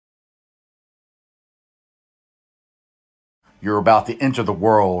You're about to enter the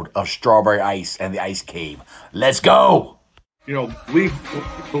world of Strawberry Ice and the Ice Cave. Let's go! You know, the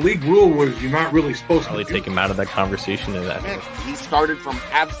league rule was you're not really supposed to take him out of that conversation. And that he started from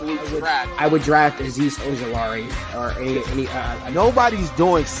absolute scratch. I would draft Azeez Ojulari or any. Nobody's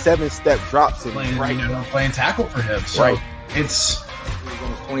doing 7-step drops in playing tackle for him. So right. He's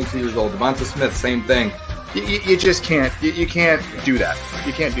almost 22 years old. Devonta Smith, same thing. You just can't. You can't do that.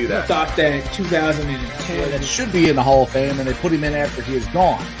 You can't do that. I thought that 2010 that should be in the Hall of Fame, and they put him in after he is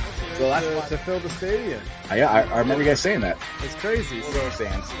gone. So that's to fill the stadium. I remember you guys saying that. It's crazy.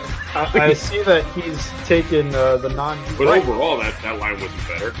 I see that he's taken the non. But overall, that line wasn't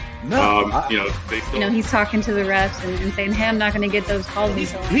better. No, they still. He's talking to the refs and saying, "Hey, I'm not going to get those calls."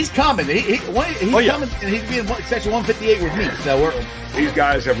 He's coming. He's coming, and he's being section 158 with me. So these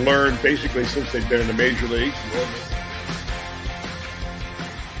guys have learned basically since they've been in the major leagues.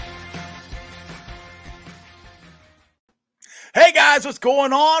 Hey guys, what's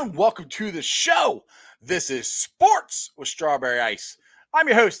going on? Welcome to the show. This is Sports with Strawberry Ice. I'm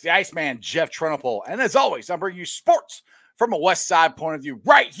your host, the Iceman, Jeff Trenopole. And as always, I'm bringing you sports from a West Side point of view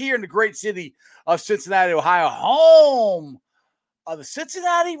right here in the great city of Cincinnati, Ohio, home of the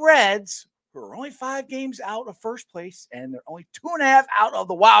Cincinnati Reds, who are only 5 games out of first place, and they're only 2.5 out of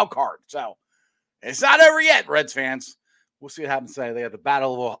the wild card. So it's not over yet, Reds fans. We'll see what happens tonight. They have the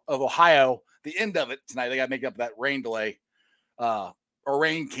Battle of Ohio, the end of it tonight. They got to make up that rain delay. Or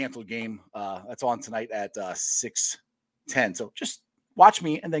rain canceled game that's on tonight at 6:10. So just watch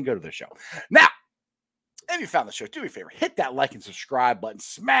me and then go to the show. Now, if you found the show, do me a favor, hit that like and subscribe button,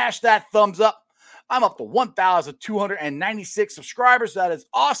 smash that thumbs up. I'm up to 1,296 subscribers. That is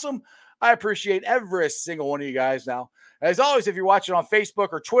awesome. I appreciate every single one of you guys. Now, as always, if you're watching on Facebook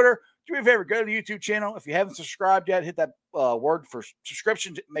or Twitter, do me a favor, go to the YouTube channel. If you haven't subscribed yet, hit that word for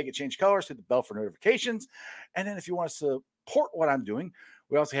subscription, make it change colors, hit the bell for notifications. And then if you want to support what I'm doing,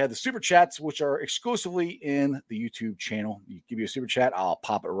 we also have the super chats, which are exclusively in the YouTube channel. You give me a super chat, I'll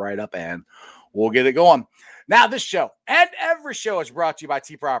pop it right up and we'll get it going. Now, this show and every show is brought to you by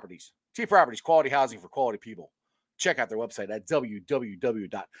T Properties. T Properties, quality housing for quality people. Check out their website at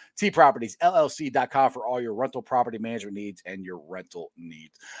www.tpropertiesllc.com for all your rental property management needs and your rental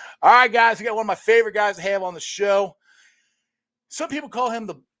needs. All right, guys, we got one of my favorite guys to have on the show. Some people call him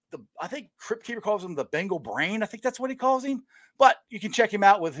I think Crypt Keeper calls him the Bengal Brain. I think that's what he calls him. But you can check him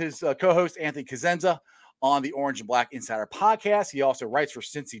out with his co-host, Anthony Cosenza, on the Orange and Black Insider podcast. He also writes for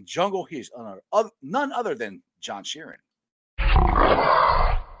Cincy Jungle. He is none other than John Sheeran.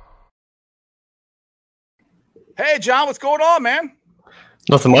 Hey, John, what's going on, man?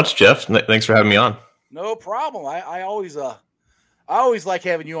 Nothing much, Jeff. Thanks for having me on. No problem. I always like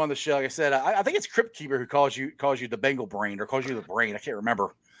having you on the show. Like I said, I think it's Crypt Keeper who calls you the Bengal Brain or calls you the Brain. I can't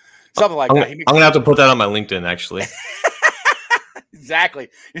remember. Something like that. I'm going to have to put that on my LinkedIn, actually. Exactly.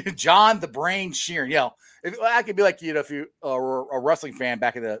 John the Brain Sheeran. I could be like, if you were a wrestling fan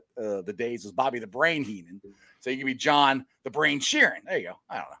back in the days, was Bobby the Brain Heenan. So you can be John the Brain Sheeran. There you go.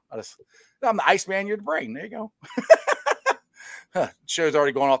 I don't know. I'm the Iceman. You're the Brain. There you go. Show's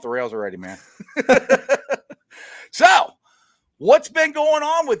already going off the rails already, man. So, what's been going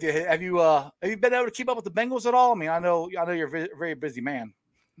on with you? Have you been able to keep up with the Bengals at all? I mean, I know you're a very, very busy man.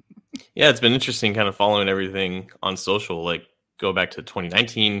 Yeah, it's been interesting kind of following everything on social. Like, go back to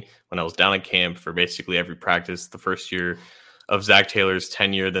 2019 when I was down at camp for basically every practice, the first year of Zach Taylor's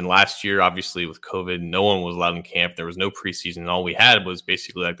tenure. Then last year, obviously with COVID, no one was allowed in camp. There was no preseason. All we had was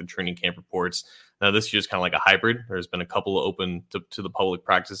basically like the training camp reports. Now this year's kind of like a hybrid. There's been a couple of open to the public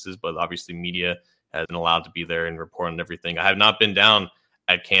practices, but obviously media has been allowed to be there and report on everything. I have not been down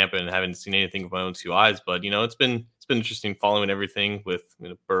at camp and haven't seen anything with my own 2 eyes, but it's been interesting following everything with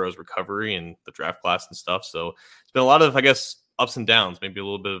Burrow's recovery and the draft class and stuff. So it's been a lot of, I guess, ups and downs, maybe a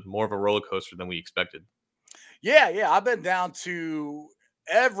little bit more of a roller coaster than we expected. Yeah. I've been down to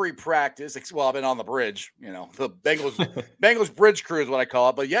every practice. Well, I've been on the bridge, the Bengals bridge crew is what I call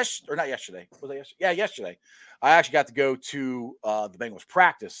it. But not yesterday. Was it yesterday? Yeah, yesterday. I actually got to go to the Bengals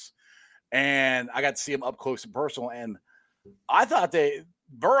practice, and I got to see them up close and personal. And I thought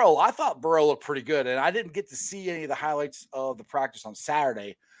Burrow looked pretty good. And I didn't get to see any of the highlights of the practice on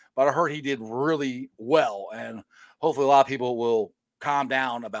Saturday, but I heard he did really well. And hopefully a lot of people will calm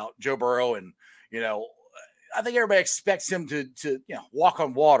down about Joe Burrow. And, I think everybody expects him to walk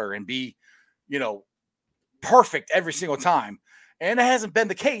on water and be, perfect every single time. And it hasn't been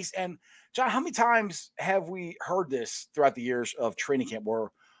the case. And John, how many times have we heard this throughout the years of training camp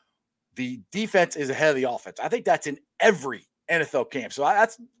where the defense is ahead of the offense? I think that's in every NFL camp. So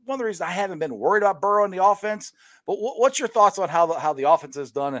that's one of the reasons I haven't been worried about Burrow in the offense. But what's your thoughts on how the offense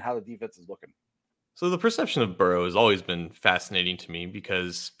is done and how the defense is looking? So the perception of Burrow has always been fascinating to me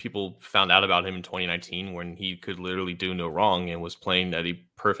because people found out about him in 2019 when he could literally do no wrong and was playing at a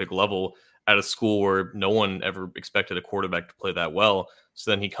perfect level at a school where no one ever expected a quarterback to play that well.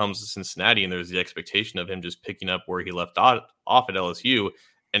 So then he comes to Cincinnati and there's the expectation of him just picking up where he left off at LSU.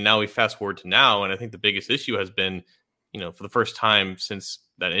 And now we fast forward to now. And I think the biggest issue has been, for the first time since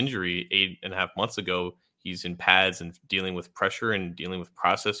that injury 8.5 months ago, he's in pads and dealing with pressure and dealing with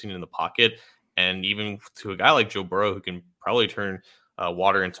processing in the pocket. And even to a guy like Joe Burrow, who can probably turn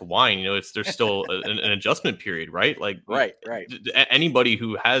water into wine, there's still an adjustment period, right? Like, right. Anybody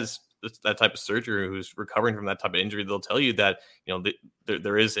who has that type of surgery, who's recovering from that type of injury, they'll tell you that,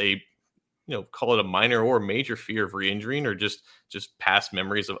 there is a, call it a minor or major fear of re-injuring or just past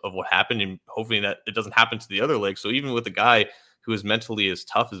memories of what happened, and hopefully that it doesn't happen to the other leg. So even with a guy who is mentally as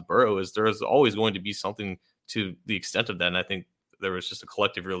tough as Burrow is, there is always going to be something to the extent of that. And I think there was just a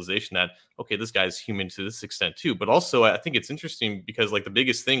collective realization that, okay, this guy's human to this extent too. But also I think it's interesting because like the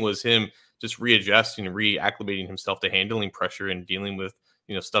biggest thing was him just readjusting and reacclimating himself to handling pressure and dealing with,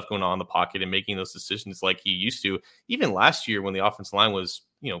 stuff going on in the pocket and making those decisions like he used to. Even last year when the offensive line was,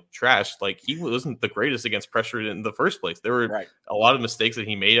 trashed, like he wasn't the greatest against pressure in the first place. There were a lot of mistakes that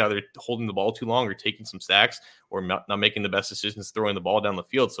he made, either holding the ball too long or taking some sacks or not making the best decisions, throwing the ball down the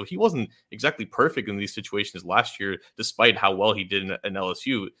field. So he wasn't exactly perfect in these situations last year, despite how well he did in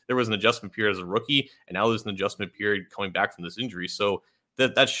LSU. There was an adjustment period as a rookie, and now there's an adjustment period coming back from this injury. So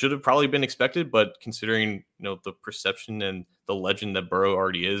that should have probably been expected, but considering the perception and the legend that Burrow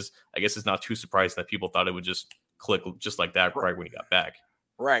already is, I guess it's not too surprising that people thought it would just click just like that right when he got back.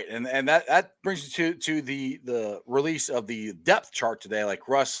 Right, and that brings you to the release of the depth chart today. Like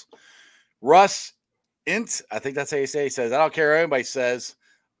Russ Int, I think that's how you say. He says, "I don't care what anybody says.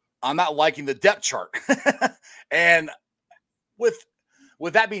 I'm not liking the depth chart." And with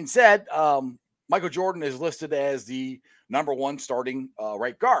that being said, Michael Jordan is listed as the number one starting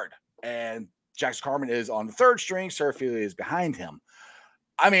right guard, and Jackson Carman is on the third string. Seraphila is behind him.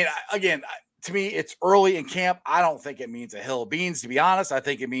 I mean, again, to me, it's early in camp. I don't think it means a hill of beans, to be honest. I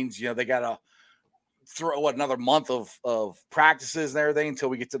think it means, they got to throw another month of practices and everything until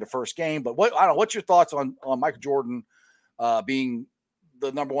we get to the first game. But what's your thoughts on Michael Jordan being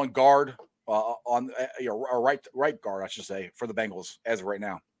the number one guard on right guard, I should say, for the Bengals as of right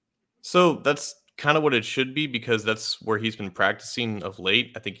now? So that's kind of what it should be because that's where he's been practicing of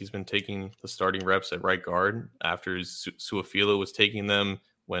late. I think he's been taking the starting reps at right guard after Su'a-Filo was taking them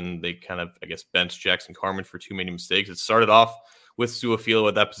when they kind of, I guess, benched Jackson Carman for too many mistakes. It started off with Su'a-Filo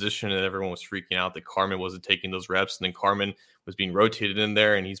at that position, and everyone was freaking out that Carman wasn't taking those reps, and then Carman was being rotated in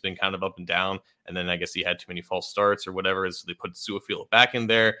there, and he's been kind of up and down, and then I guess he had too many false starts or whatever, so they put Su'a-Filo back in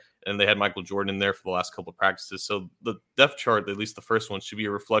there, and they had Michael Jordan in there for the last couple of practices. So the depth chart, at least the first one, should be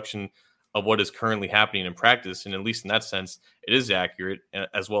a reflection of what is currently happening in practice, and at least in that sense, it is accurate,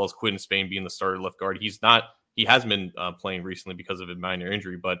 as well as Quinton Spain being the starter left guard. He has been playing recently because of a minor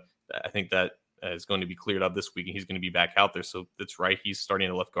injury, but I think that is going to be cleared up this week, and he's going to be back out there. So that's right. He's starting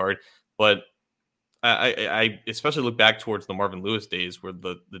at left guard. But I especially look back towards the Marvin Lewis days where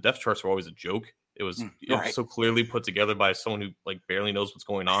the depth charts were always a joke. It was so clearly put together by someone who like barely knows what's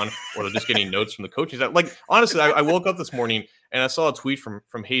going on, or they're just getting notes from the coaching staff. Like, honestly, I woke up this morning and I saw a tweet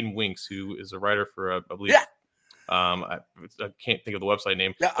from Hayden Winks, who is a writer for, I believe, I can't think of the website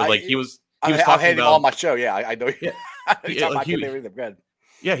name. Yeah, but he was talking about him on my show. Yeah, I know. Yeah.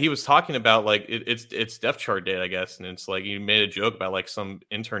 Yeah, he was talking about like it's depth chart day, I guess, and it's like he made a joke about like some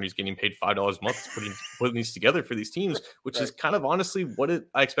intern who's getting paid $5 a month putting these together for these teams, which is kind of honestly what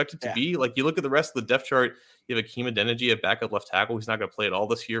I expect it to be. Like you look at the rest of the depth chart, you have Akeem Adeniji at backup left tackle. He's not going to play at all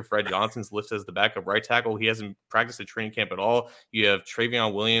this year. Fred Johnson's listed as the backup right tackle. He hasn't practiced at training camp at all. You have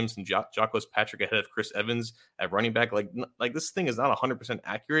Travion Williams and Jacquez Patrick ahead of Chris Evans at running back. Like this thing is not 100%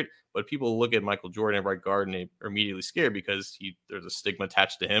 accurate, but people look at Michael Jordan at right guard and they are immediately scared because there's a stigma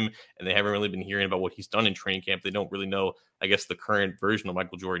attached to him, and they haven't really been hearing about what he's done in training camp. They don't really know, I guess, the current version of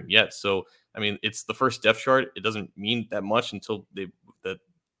Michael Jordan yet. So, I mean, it's the first depth chart. It doesn't mean that much until the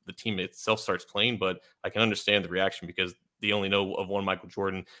team itself starts playing, but I can understand the reaction because they only know of one Michael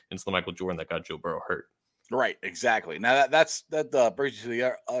Jordan, and it's the Michael Jordan that got Joe Burrow hurt. Right, exactly. Now that brings you to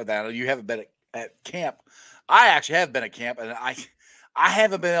the other that you haven't been at camp. I actually have been at camp, and I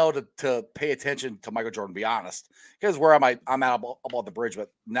haven't been able to pay attention to Michael Jordan, to be honest, because where I'm out above the bridge.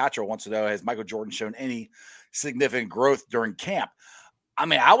 But Natural wants to know, has Michael Jordan shown any significant growth during camp? I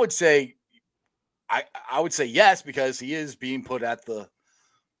mean, I would say yes, because he is being put at the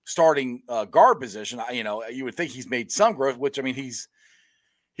starting guard position. You would think he's made some growth, which, I mean,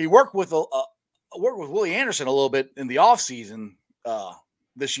 he worked with Willie Anderson a little bit in the offseason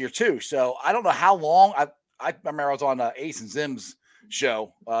this year too. So I don't know how long. I remember I was on Ace and Zim's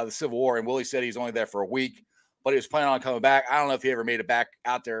show, the Civil War, and Willie said he's only there for a week, but he was planning on coming back. I don't know if he ever made it back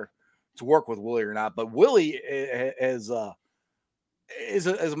out there to work with Willie or not, but Willie is a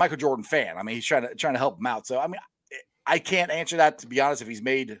Michael Jordan fan. I mean, he's trying to help him out. So I mean, I can't answer that, to be honest, if he's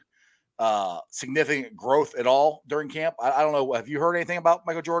made significant growth at all during camp. I don't know. Have you heard anything about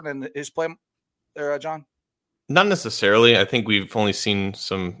Michael Jordan and his play there, John? Not necessarily. I think we've only seen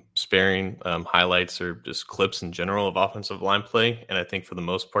some sparing highlights or just clips in general of offensive line play, and I think for the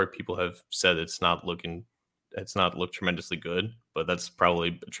most part, people have said it's not looked tremendously good. But that's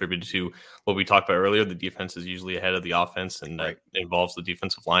probably attributed to what we talked about earlier. The defense is usually ahead of the offense, and that involves the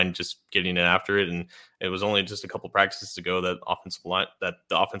defensive line just getting it after it. And it was only just a couple practices ago that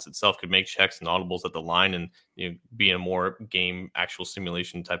the offense itself could make checks and audibles at the line, and be in a more game actual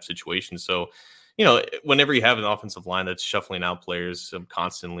simulation type situation. So, whenever you have an offensive line that's shuffling out players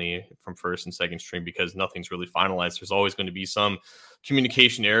constantly from first and second string because nothing's really finalized, there's always going to be some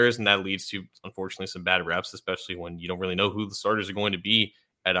communication errors, and that leads to, unfortunately, some bad reps, especially when you don't really know who the starters are going to be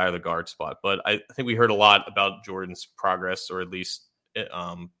at either guard spot. But I think we heard a lot about Jordan's progress, or at least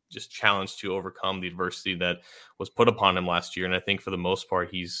just challenge to overcome the adversity that was put upon him last year. And I think for the most part,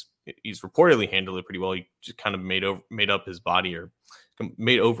 he's reportedly handled it pretty well. He just kind of made over his body. I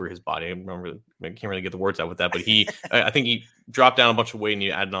can't really get the words out with that, but I think he dropped down a bunch of weight and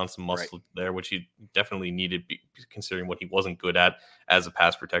he added on some muscle there, which he definitely needed, considering what he wasn't good at as a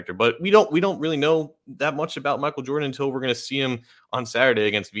pass protector. But we don't really know that much about Michael Jordan until we're going to see him on Saturday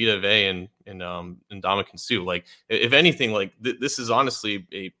against Vita Vea and Ndamukong Suh. Like, if anything, like this is honestly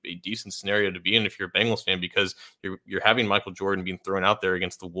a decent scenario to be in if you're a Bengals fan, because you're having Michael Jordan being thrown out there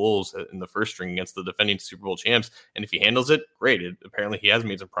against the Wolves in the first string against the defending Super Bowl champs. And if he handles it, great. Apparently he has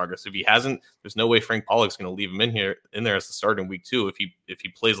made some progress. If he hasn't, there's no way Frank Pollock's going to leave him in there as the starter in week 2 if he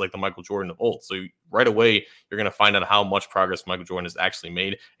plays like the Michael Jordan of old. So right away, you're going to find out how much progress Michael Jordan has actually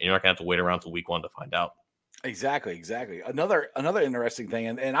made, and you're not going to have to wait around till week 1 to find out. Exactly. Another interesting thing,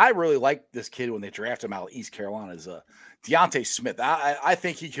 and I really like this kid when they draft him out of East Carolina, is Deontay Smith. I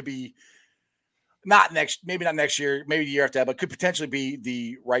think he could be maybe not next year, maybe the year after that, but could potentially be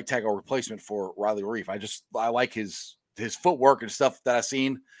the right tackle replacement for Riley Reiff. I like his footwork and stuff that I've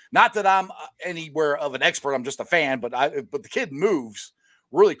seen. Not that I'm anywhere of an expert. I'm just a fan, but the kid moves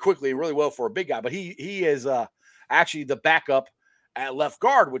really quickly and really well for a big guy. But he is actually the backup at left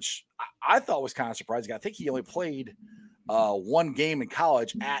guard, which I thought was kind of surprising. I think he only played one game in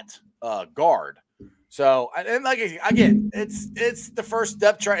college at guard. So, and like, again, it's the first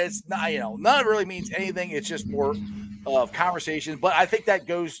step. It's not, none of it really means anything. It's just more of conversation. But I think that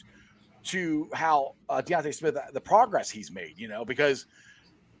goes to how Deontay Smith, the progress he's made, because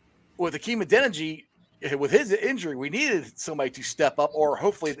with Akeem Adeniji, with his injury, we needed somebody to step up, or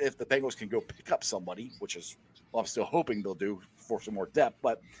hopefully if the Bengals can go pick up somebody, which is, I'm still hoping they'll do for some more depth.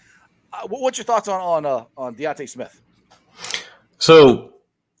 But what's your thoughts on Deontay Smith? So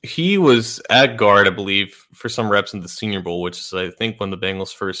he was at guard, I believe, for some reps in the Senior Bowl, which is, I think, when the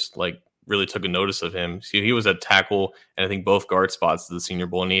Bengals first really took a notice of him. So he was at tackle, and I think both guard spots to the Senior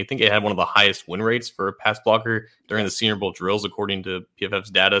Bowl, and I think it had one of the highest win rates for a pass blocker during the Senior Bowl drills, according to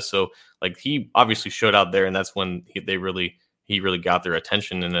PFF's data. So he obviously showed out there, and that's when he really got their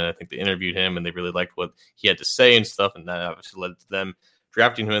attention. And then I think they interviewed him, and they really liked what he had to say and stuff, and that obviously led to them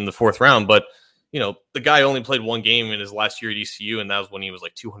drafting him in the 4th round. But the guy only played one game in his last year at ECU, and that was when he was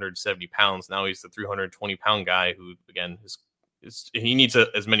 270 pounds. Now he's the 320-pound guy who, again, he needs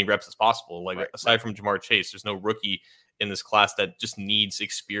as many reps as possible. Aside from Jamar Chase, there's no rookie in this class that just needs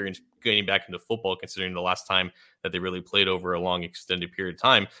experience getting back into football, considering the last time that they really played over a long extended period of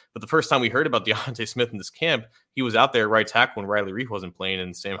time. But the first time we heard about Deontay Smith in this camp, he was out there right tackle when Riley Reiff wasn't playing,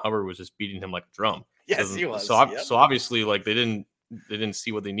 and Sam Hubbard was just beating him like a drum. Yes, he was. So obviously, they didn't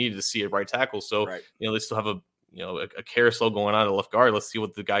see what they needed to see at right tackle. So they still have a carousel going on at left guard. Let's see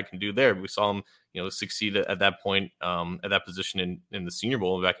what the guy can do there. We saw him succeed at that point, at that position in the Senior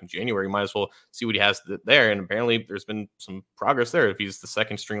Bowl back in January. Might as well see what he has there. And apparently there's been some progress there. If he's the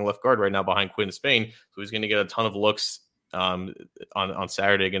second string left guard right now behind Quinn Spain, so he's going to get a ton of looks on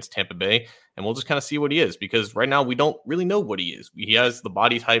Saturday against Tampa Bay, and we'll just kind of see what he is, because right now we don't really know what he is. He has the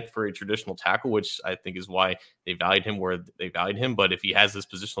body type for a traditional tackle, which I think is why they valued him where they valued him. But if he has this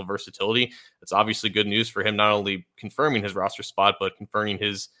positional versatility, it's obviously good news for him, not only confirming his roster spot, but confirming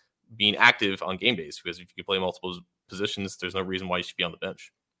his being active on game days, because if you can play multiple positions, there's no reason why you should be on the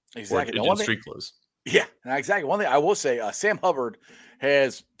bench. Exactly. Or in street clothes. Yeah, exactly. One thing I will say, Sam Hubbard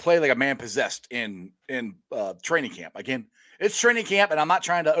has played like a man possessed in training camp. Again, it's training camp, and I'm not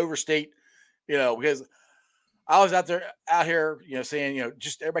trying to overstate, because I was out here, saying,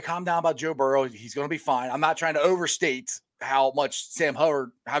 just everybody calm down about Joe Burrow. He's going to be fine. I'm not trying to overstate how good Sam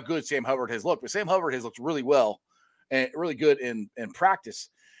Hubbard has looked, but Sam Hubbard has looked really well and really good in practice.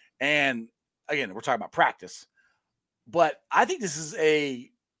 And again, we're talking about practice, but I think this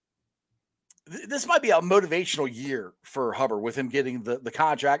might be a motivational year for Hubbard with him getting the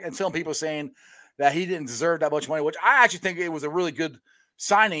contract, and some people saying that he didn't deserve that much money, which I actually think it was a really good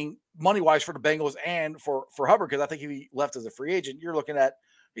signing money-wise for the Bengals and for Hubbard, because I think if he left as a free agent, you're looking at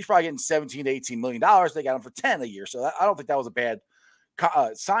he's probably getting $17 to $18 million. They got him for 10 a year, so I don't think that was a bad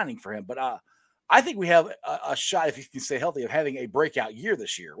signing for him. But I think we have a shot, if he can stay healthy, of having a breakout year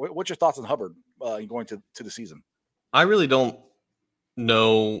this year. What's your thoughts on Hubbard going to the season? I really don't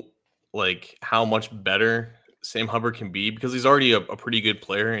know like how much better Sam Hubbard can be, because he's already a pretty good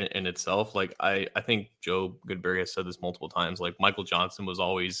player in itself. Like I think Joe Goodberry has said this multiple times. Like Michael Johnson was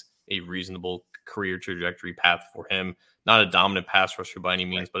always a reasonable career trajectory path for him. Not a dominant pass rusher by any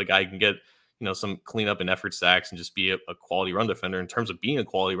means, but a guy who can get some cleanup and effort sacks and just be a quality run defender. In terms of being a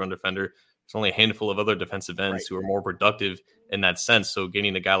quality run defender, there's only a handful of other defensive ends who are more productive in that sense. So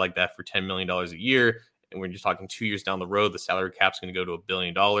getting a guy like that for $10 million a year, and when you're talking 2 years down the road, the salary cap's going to go to $1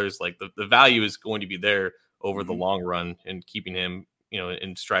 billion. Like the value is going to be there over the long run, and keeping him,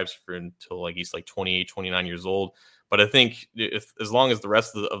 in stripes until like he's like 28, 29 years old. But I think as long as the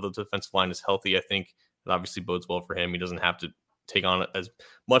rest of the defensive line is healthy, I think it obviously bodes well for him. He doesn't have to take on as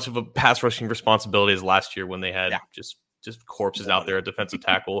much of a pass rushing responsibility as last year when they had just corpses out there at defensive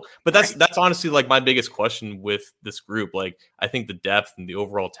tackle. But that's honestly like my biggest question with this group. Like I think the depth and the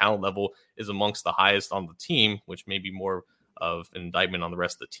overall talent level is amongst the highest on the team, which may be more of an indictment on the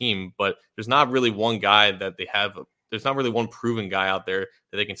rest of the team, but there's not really one guy that they have. There's not really one proven guy out there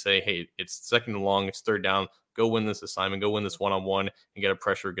that they can say, hey, it's second and long, it's third down, go win this assignment, go win this one-on-one and get a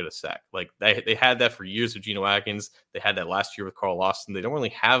pressure, get a sack. Like they had that for years with Geno Atkins. They had that last year with Carl Lawson. They don't really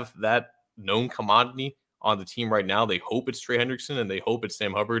have that known commodity on the team right now. They hope it's Trey Hendrickson and they hope it's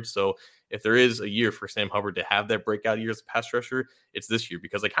Sam Hubbard. So if there is a year for Sam Hubbard to have that breakout year as a pass rusher, it's this year,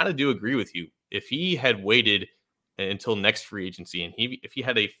 because I kind of do agree with you. If he had waited until next free agency, and if he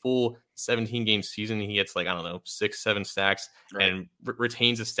had a full 17-game season, he gets 6-7 sacks and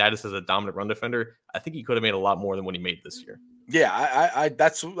retains his status as a dominant run defender, I think he could have made a lot more than what he made this year. Yeah, I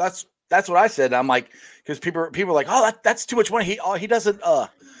that's what I said. I'm like, because people are like, oh, that's too much money. He doesn't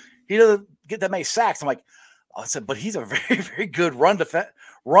get that many sacks. I'm like, I said, but he's a very, very good run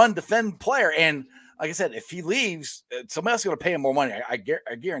defend player. And like I said, if he leaves, somebody else is going to pay him more money. I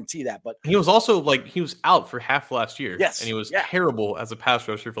guarantee that. But he was also he was out for half last year. Yes. And he was terrible as a pass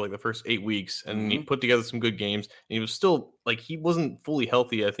rusher for the first 8 weeks. And he put together some good games. And he was still he wasn't fully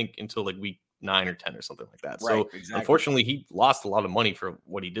healthy, I think, until week 9 or 10 or something like that. Right, so unfortunately, he lost a lot of money for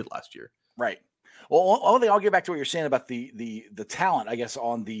what he did last year. Right. Well, one thing, I'll get back to what you're saying about the talent, I guess,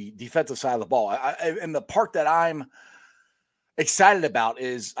 on the defensive side of the ball. And the part that I'm excited about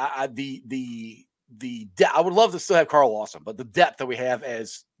is the depth. I would love to still have Carl Lawson, but the depth that we have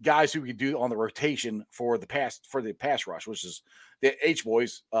as guys who we can do on the rotation for the pass rush, which is the H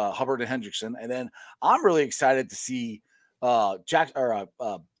boys, Hubbard and Hendrickson. And then I'm really excited to see Joseph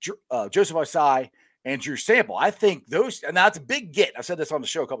Osai and Drew Sample. I think those, and now it's a big get. I've said this on the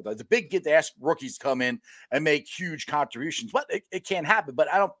show a couple times. It's a big get to ask rookies to come in and make huge contributions, but it can't happen. But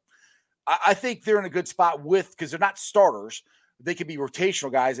I think they're in a good spot because they're not starters. They could be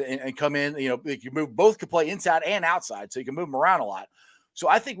rotational guys and come in. They can move. Both could play inside and outside, so you can move them around a lot. So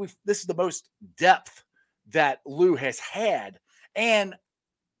I think this is the most depth that Lou has had, and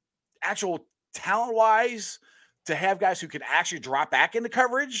actual talent-wise, to have guys who can actually drop back into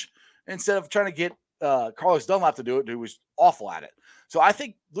coverage instead of trying to get Carlos Dunlap to do it, who was awful at it. So I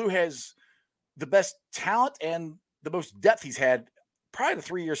think Lou has the best talent and the most depth he's had probably the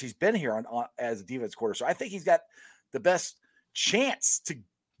 3 years he's been here on as a defense coordinator. So I think he's got the best chance to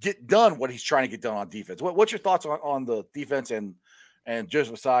get done what he's trying to get done on defense. What's your thoughts on the defense and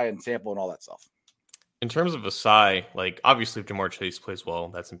Joseph Osai and Sample and all that stuff? In terms of Osai, obviously if Jamar Chase plays well,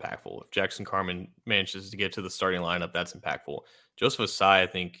 that's impactful. If Jackson Carman manages to get to the starting lineup, that's impactful. Joseph Osai, I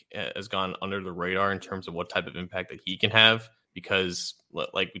think, has gone under the radar in terms of what type of impact that he can have, because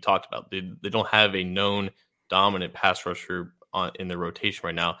like we talked about, they don't have a known dominant pass rusher in their rotation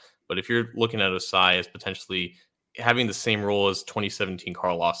right now. But if you're looking at Osai as potentially having the same role as 2017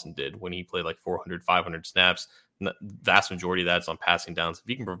 Carl Lawson did when he played 400, 500 snaps, the vast majority of that's on passing downs. If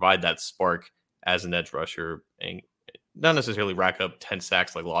you can provide that spark as an edge rusher and not necessarily rack up 10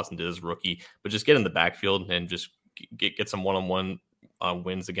 sacks like Lawson did as a rookie, but just get in the backfield and just get some one-on-one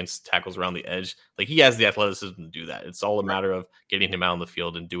wins against tackles around the edge. Like, he has the athleticism to do that. It's all a matter of getting him out on the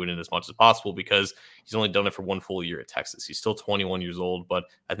field and doing it as much as possible, because he's only done it for one full year at Texas. He's still 21 years old, but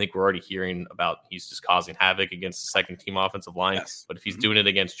I think we're already hearing about he's just causing havoc against the second team offensive line. Yes. But if he's doing it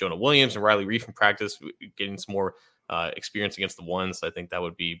against Jonah Williams and Riley Reef in practice, getting some more experience against the ones, I think that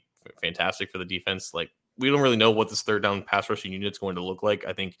would be fantastic for the defense. Like, we don't really know what this third down pass rushing unit is going to look like.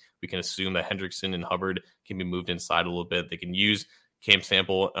 I think we can assume that Hendrickson and Hubbard can be moved inside a little bit. They can use Cam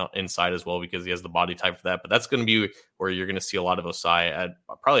Sample inside as well, because he has the body type for that. But that's going to be where you're going to see a lot of Osai at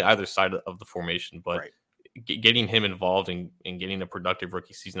probably either side of the formation. But getting him involved and getting a productive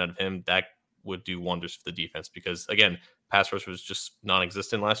rookie season out of him, that would do wonders for the defense, because, again, pass rush was just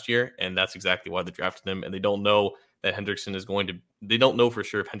non-existent last year, and that's exactly why they drafted him. And they don't know that Hendrickson is going to – they don't know for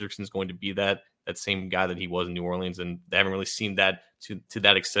sure if Hendrickson is going to be that same guy that he was in New Orleans, and they haven't really seen that to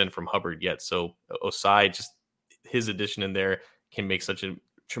that extent from Hubbard yet. So Osai, just his addition in there can make such a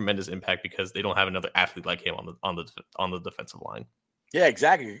tremendous impact, because they don't have another athlete like him on the defensive line. Yeah,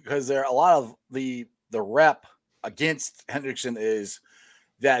 exactly, because there a lot of the rep against Hendrickson is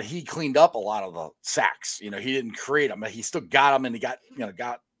that he cleaned up a lot of the sacks. He didn't create them, but he still got them, and he got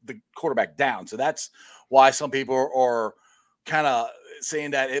the quarterback down. So that's why some people are kind of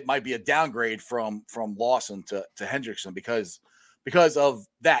saying that it might be a downgrade from Lawson to Hendrickson because of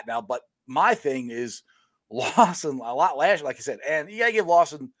that. Now, but my thing is Lawson a lot last year, like I said, and you gotta give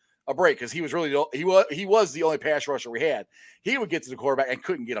Lawson a break, because he was really he was the only pass rusher we had. He would get to the quarterback and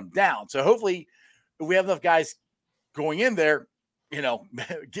couldn't get him down. So hopefully, if we have enough guys going in there,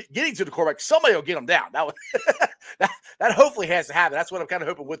 getting to the quarterback, somebody will get him down. That would that hopefully has to happen. That's what I'm kind of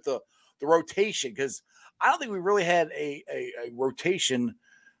hoping with the rotation, because I don't think we really had a rotation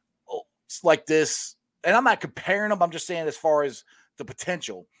like this. And I'm not comparing them. I'm just saying as far as the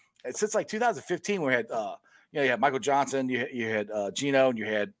potential. And since like 2015, we had you had Michael Johnson, you had Gino, and you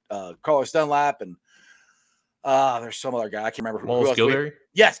had Carlos Dunlap, and there's some other guy I can't remember who else. Gilberry?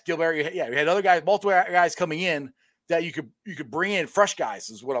 Yes, Gilberry. Yeah, we had other guys, multiple guys coming in that you could bring in fresh guys.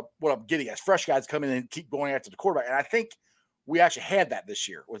 Is what I'm getting at. Fresh guys come in and keep going after the quarterback. And I think we actually had that this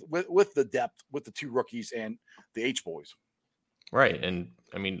year with the depth, with the two rookies and the H boys. Right. And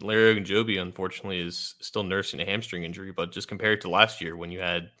I mean, Larry Ogunjobi, unfortunately, is still nursing a hamstring injury, but just compared to last year, when you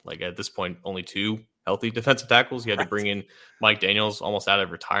had, like, at this point, only two healthy defensive tackles, you had to bring in Mike Daniels almost out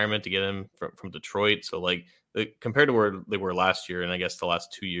of retirement to get him from Detroit. So, like, compared to where they were last year, and I guess the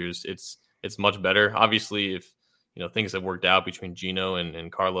last 2 years, it's much better. Obviously, if things have worked out between Gino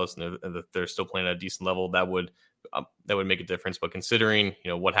and Carlos, and they're still playing at a decent level, that would make a difference. But considering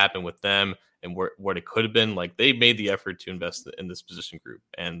what happened with them and what it could have been, like, they made the effort to invest in this position group,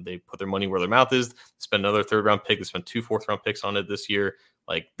 and they put their money where their mouth is. They spent another third-round pick. They spent 2 fourth-round picks on it this year.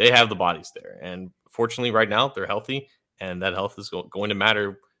 Like, they have the bodies there, and fortunately, right now they're healthy, and that health is going to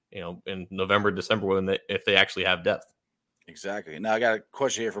matter, in November, December, if they actually have depth. Exactly. Now I got a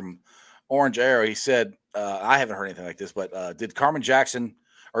question here from Orange Arrow. He said, I haven't heard anything like this, but did Carmen,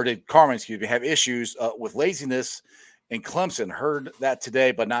 have issues with laziness in Clemson? Heard that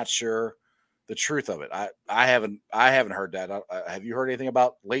today, but not sure the truth of it. I haven't heard that. Have you heard anything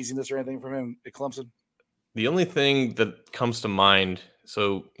about laziness or anything from him at Clemson? The only thing that comes to mind,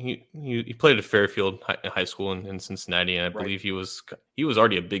 so he played at Fairfield High School in Cincinnati, and I believe he was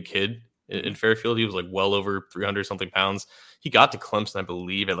already a big kid in Fairfield. He was like well over 300 something pounds. He got to Clemson, I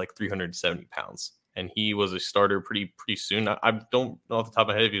believe, at like 370 pounds, and he was a starter pretty soon. I don't know off the top of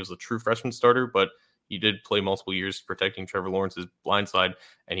my head if he was a true freshman starter, but he did play multiple years protecting Trevor Lawrence's blind side,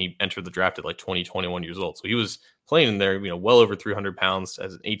 and he entered the draft at like 21 years old. So he was playing in there, well over 300 pounds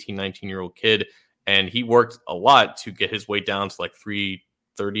as an 18, 19-year-old kid. And he worked a lot to get his weight down to like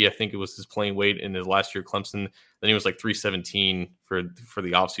 330, I think it was his playing weight in his last year at Clemson. Then he was like 317 for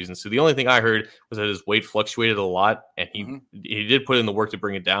the offseason. So the only thing I heard was that his weight fluctuated a lot, and he did put in the work to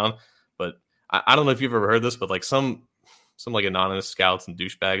bring it down. But I don't know if you've ever heard this, but like some like anonymous scouts and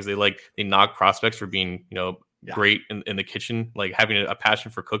douchebags, they knock prospects for being, great in the kitchen, like having a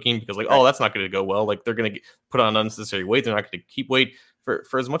passion for cooking, because like, oh, that's not going to go well. Like, they're going to put on unnecessary weight. They're not going to keep weight.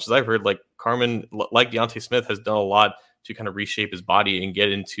 For as much as I've heard, like, Carmen, like Deontay Smith, has done a lot to kind of reshape his body and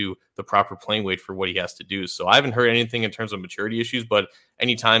get into the proper playing weight for what he has to do. So I haven't heard anything in terms of maturity issues, but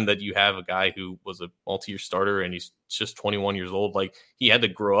anytime that you have a guy who was a multi-year starter and he's just 21 years old, like, he had to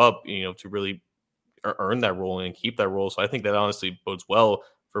grow up, to really earn that role and keep that role. So I think that honestly bodes well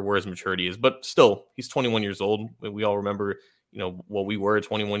for where his maturity is. But still, he's 21 years old. We all remember, what we were at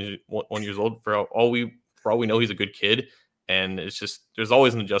 21 years old. For all we know, he's a good kid. And it's just, there's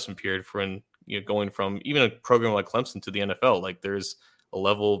always an adjustment period for going from even a program like Clemson to the NFL. Like, there's a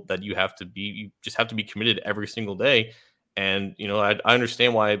level that you just have to be committed every single day. And, I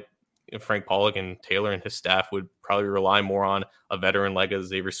understand why Frank Pollock and Taylor and his staff would probably rely more on a veteran like a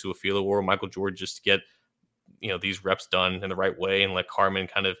Xavier Su'a-Filo or Michael Jordan just to get, these reps done in the right way and let Carmen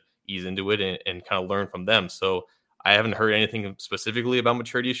kind of ease into it and kind of learn from them. So I haven't heard anything specifically about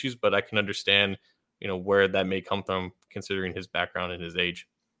maturity issues, but I can understand, where that may come from considering his background and his age.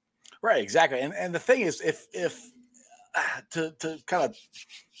 Right, exactly. And the thing is, if to kind of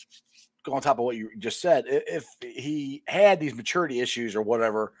go on top of what you just said, if he had these maturity issues or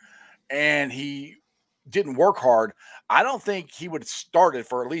whatever, and he didn't work hard, I don't think he would have started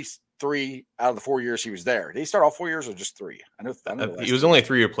for at least 3 out of the 4 years he was there. Did he start all 4 years or just 3? I know he was only a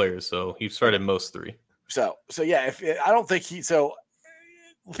 3-year player, so he started most 3. So yeah, I don't think so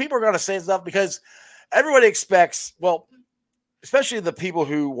people are going to say stuff because everybody expects, well, especially the people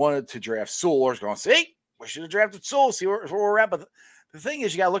who wanted to draft Sewell are going to say, hey, we should have drafted Sewell, see where we're at. But the thing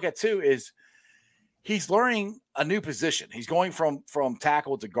is, you got to look at too is he's learning a new position. He's going from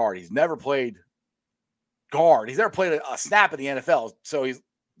tackle to guard. He's never played guard. He's never played a snap in the NFL. So he's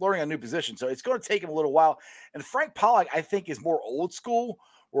learning a new position. So it's going to take him a little while. And Frank Pollock, I think, is more old school,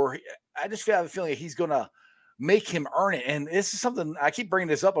 where I just have a feeling he's going to make him earn it. And this is something I keep bringing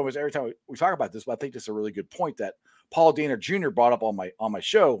this up almost every time we talk about this, but I think this is a really good point that Paul Dehner Jr. brought up on my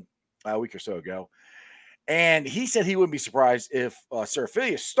show a week or so ago. And he said he wouldn't be surprised if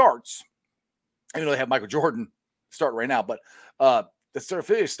Serafilius starts, even though they have Michael Jordan start right now, but the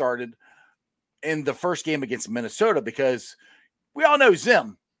Serafilius started in the first game against Minnesota because we all know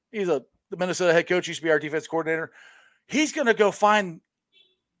Zim. He's the Minnesota head coach, used to be our defense coordinator. He's going to go find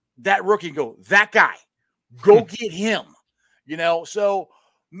that rookie and go, that guy, go get him. So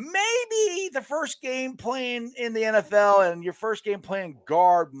maybe the first game playing in the NFL and your first game playing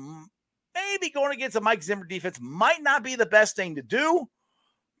guard, maybe going against a Mike Zimmer defense might not be the best thing to do,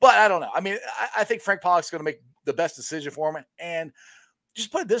 but I don't know. I mean, I think Frank Pollock's going to make the best decision for him. And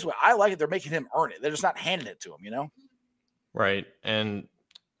just put it this way, I like it. They're making him earn it. They're just not handing it to him, Right. And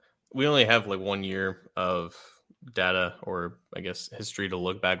we only have like 1 year of data or I guess history to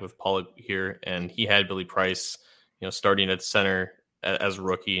look back with Pollock here. And he had Billy Price, starting at center as a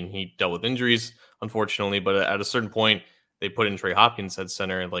rookie, and he dealt with injuries, unfortunately. But at a certain point, they put in Trey Hopkins at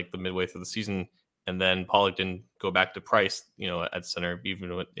center like the midway through the season. And then Pollock didn't go back to Price, at center.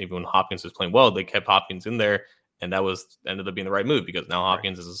 Even when Hopkins was playing well, they kept Hopkins in there. And that ended up being the right move because now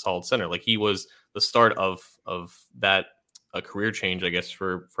Hopkins is a solid center. Like he was the start of that a career change, I guess,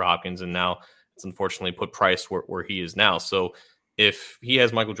 for Hopkins. And now it's unfortunately put Price where he is now. So if he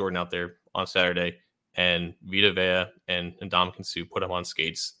has Michael Jordan out there on Saturday and Vita Vea and Ndamukong Suh put him on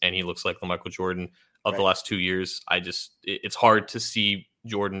skates and he looks like the Michael Jordan of the last 2 years, it's hard to see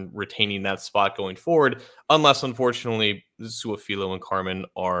Jordan retaining that spot going forward, unless unfortunately Su'a-Filo and Carmen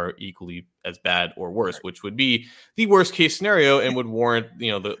are equally as bad or worse, which would be the worst case scenario and would warrant,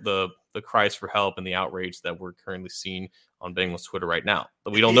 the cries for help and the outrage that we're currently seeing on Bengals Twitter right now.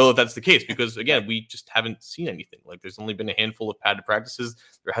 But we don't know if that's the case because, again, we just haven't seen anything. Like there's only been a handful of padded practices.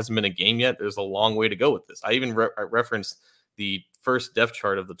 There hasn't been a game yet. There's a long way to go with this. I even referenced the first depth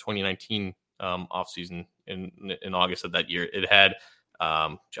chart of the 2019 offseason in August of that year. It had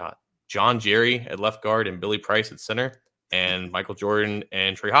John Jerry at left guard and Billy Price at center, and Michael Jordan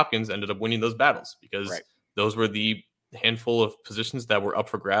and Trey Hopkins ended up winning those battles because those were the handful of positions that were up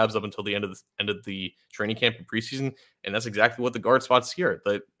for grabs up until the end of the training camp and preseason. And that's exactly what the guard spots here.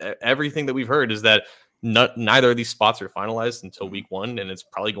 Everything that we've heard is that neither of these spots are finalized until week 1, and it's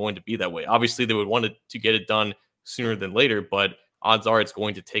probably going to be that way. Obviously, they would want to get it done sooner than later, but odds are it's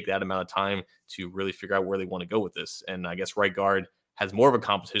going to take that amount of time to really figure out where they want to go with this. And I guess right guard has more of a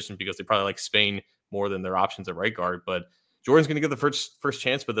competition because they probably like Spain more than their options at right guard. But Jordan's going to get the first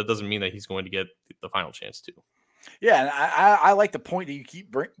chance, but that doesn't mean that he's going to get the final chance too. Yeah, and I like the point that you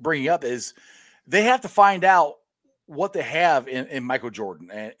keep bringing up is they have to find out what they have in Michael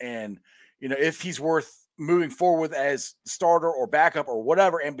Jordan and if he's worth moving forward as starter or backup or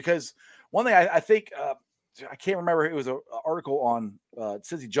whatever. And because one thing I think I can't remember, it was an article on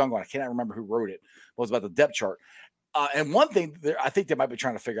Cincy Jungle. I cannot remember who wrote it. It was about the depth chart. And one thing that I think they might be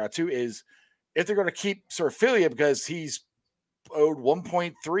trying to figure out too is if they're going to keep Serafilius because he's owed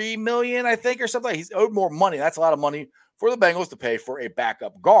 $1.3 million, I think, or something. He's owed more money. That's a lot of money for the Bengals to pay for a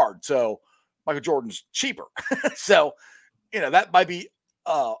backup guard. So Michael Jordan's cheaper. So, that might be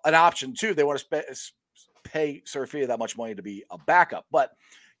an option too. They want to pay Serafilius that much money to be a backup. But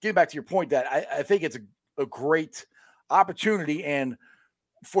getting back to your point, that I think it's a great opportunity and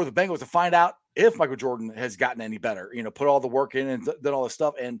for the Bengals to find out if Michael Jordan has gotten any better, put all the work in and done all this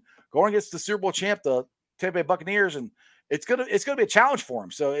stuff and going against the Super Bowl champ, the Tampa Bay Buccaneers, and it's gonna be a challenge for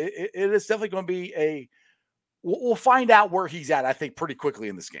him. So it is definitely going to be we'll find out where he's at, I think, pretty quickly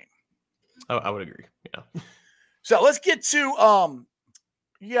in this game. I would agree. Yeah. So let's get to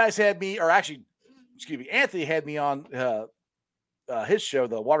you guys had me, or actually, excuse me, Anthony had me on his show,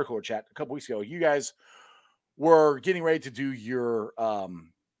 the Water Cooler Chat, a couple weeks ago. You guys were getting ready to do your oh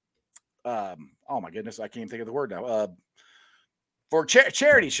my goodness, I can't even think of the word now. For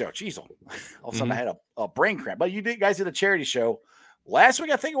charity show. Jeez, all of a sudden I had a brain cramp. But you guys did a charity show last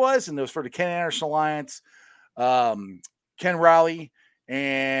week, I think it was, and it was for the Ken Anderson Alliance, Ken Riley,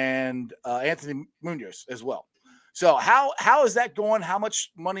 and Anthony Munoz as well. So how is that going? How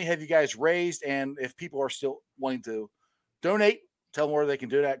much money have you guys raised? And if people are still wanting to donate, tell them where they can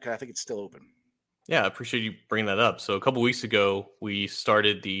do that, because I think it's still open. Yeah, I appreciate you bringing that up. So a couple weeks ago, we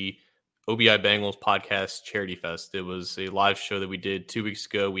started the OBI Bengals podcast Charity Fest. It was a live show that we did 2 weeks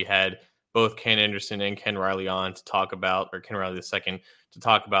ago. We had both Ken Anderson and Ken Riley on to talk about, or Ken Riley II, to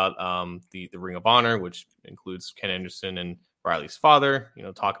talk about the Ring of Honor, which includes Ken Anderson and Riley's father,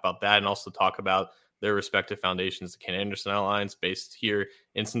 talk about that, and also talk about their respective foundations, the Ken Anderson Alliance based here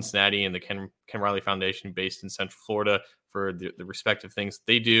in Cincinnati and the Ken Riley Foundation based in Central Florida for the respective things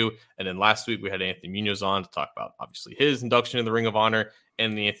they do. And then last week we had Anthony Munoz on to talk about obviously his induction in the Ring of Honor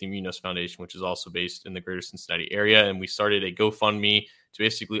and the Anthony Munoz Foundation, which is also based in the greater Cincinnati area. And we started a GoFundMe to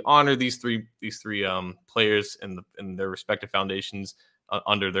basically honor these three players and their respective foundations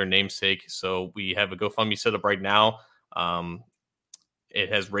under their namesake. So we have a GoFundMe set up right now. It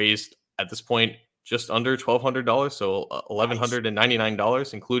has raised at this point just under $1,200, so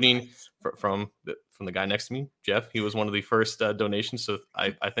 $1,199, including from the guy next to me, Jeff. He was one of the first donations, so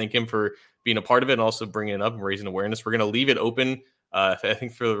I thank him for being a part of it and also bringing it up and raising awareness. We're going to leave it open, I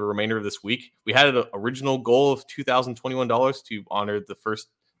think, for the remainder of this week. We had an original goal of $2,021 to honor the first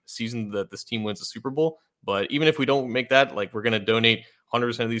season that this team wins the Super Bowl, but even if we don't make that, we're going to donate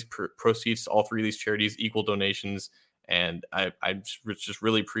 100% of these proceeds to all three of these charities, equal donations. And I'm just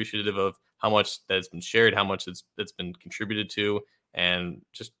really appreciative of how much that's been shared, how much that's been contributed to, and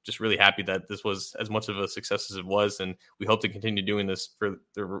just really happy that this was as much of a success as it was. And we hope to continue doing this for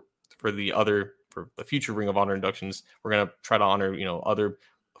the future Ring of Honor inductions. We're going to try to honor, other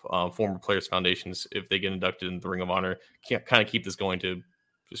former players' foundations if they get inducted in the Ring of Honor. Can't kind of keep this going to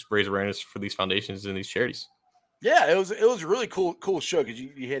just raise awareness for these foundations and these charities. Yeah, it was a really cool show because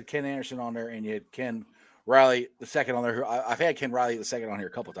you had Ken Anderson on there and you had Ken Riley II on there. I've had Ken Riley II on here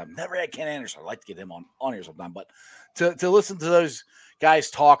a couple of times. Never had Ken Anderson. I'd like to get him on here sometime. But to listen to those guys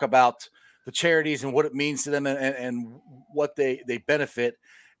talk about the charities and what it means to them and what they benefit,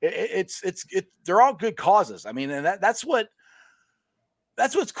 they're all good causes. I mean, and that's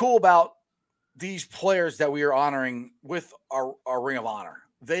what's cool about these players that we are honoring with our Ring of Honor.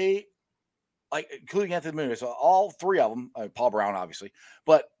 They, including Anthony Munoz, all three of them, Paul Brown, obviously,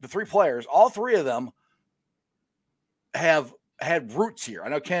 but the three players, all three of them have had roots here. I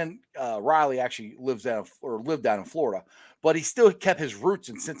know Ken Riley actually lived down in Florida, but he still kept his roots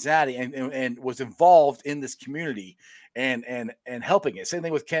in Cincinnati and was involved in this community and helping it. Same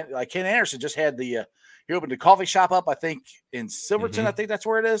thing with Ken. Ken Anderson just had he opened a coffee shop up, I think, in Silverton. I think that's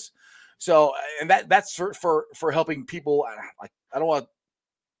where it is. So, and that's for helping people. I don't want to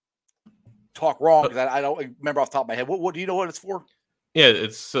talk wrong because I don't remember off the top of my head. What do you know what it's for? Yeah,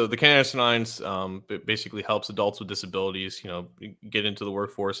 it's so the Ken Anderson Alliance basically helps adults with disabilities, get into the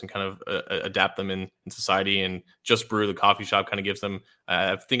workforce and kind of adapt them in society. And Just Brew, the coffee shop, kind of gives them,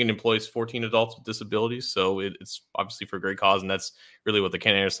 I think it employs 14 adults with disabilities. So it's obviously for a great cause. And that's really what the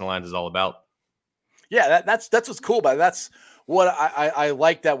Ken Anderson Alliance is all about. Yeah, that's what's cool about it. That's what I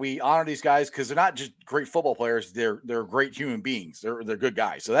like, that we honor these guys because they're not just great football players. They're great human beings. They're good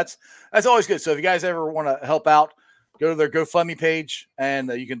guys. So that's always good. So if you guys ever want to help out, go to their GoFundMe page, and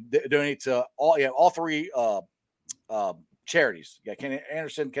you can donate to all three charities. You got Ken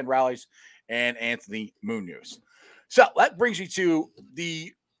Anderson, Ken Riley's, and Anthony Munoz. So that brings you to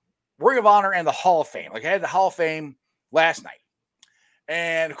the Ring of Honor and the Hall of Fame. I had the Hall of Fame last night.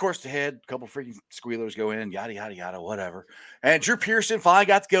 And, of course, they had a couple freaking squealers go in, yada, yada, yada, whatever. And Drew Pearson finally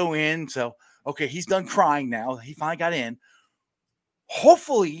got to go in. So, okay, he's done crying now. He finally got in.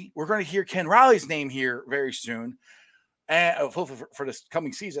 Hopefully, we're going to hear Ken Riley's name here very soon. And hopefully for this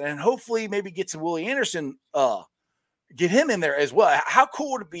coming season, and hopefully maybe get some Willie Anderson, get him in there as well. How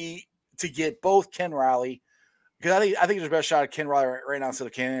cool would it be to get both Ken Riley? Because I think there's a better shot at Ken Riley right now instead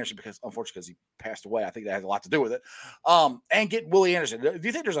of Ken Anderson, because unfortunately he passed away. I think that has a lot to do with it. And get Willie Anderson. Do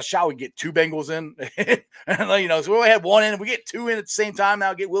you think there's a shot we get two Bengals in? And, so we only had one in, and we get two in at the same time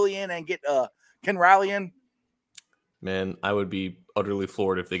now. Get Willie in and get Ken Riley in. Man, I would be utterly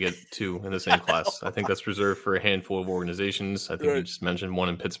floored if they get two in the same class. I think that's reserved for a handful of organizations. I think you just mentioned one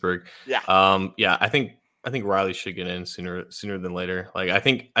in Pittsburgh. Yeah. I think Riley should get in sooner than later. Like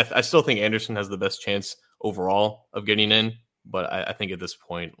I still think Anderson has the best chance overall of getting in, but I think at this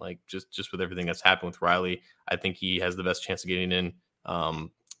point, like just with everything that's happened with Riley, I think he has the best chance of getting in.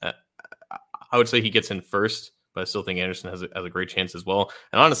 I would say he gets in first, but I still think Anderson has a great chance as well.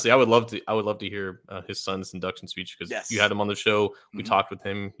 And honestly, I would love to hear his son's induction speech, because you had him on the show. We talked with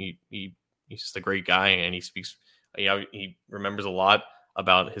him. He's just a great guy, and he speaks. He remembers a lot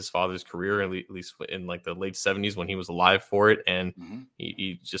about his father's career, at least in like the late 70s when he was alive for it, and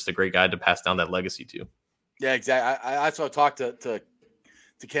he's just a great guy to pass down that legacy to. Yeah, exactly. That's what I talked to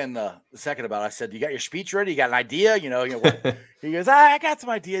Ken a second about. I said, "You got your speech ready? You got an idea?" He goes, "I got some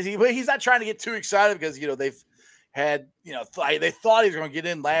ideas." He's not trying to get too excited because they've had they thought he was going to get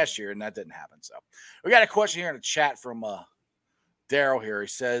in last year, and that didn't happen. So we got a question here in the chat from Daryl here. He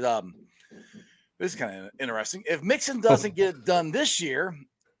said, "This is kind of interesting. If Mixon doesn't get it done this year,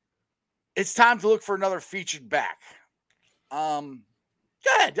 it's time to look for another featured back."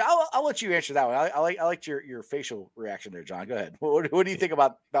 Go ahead. I'll let you answer that one. I liked your facial reaction there, John. Go ahead. What do you think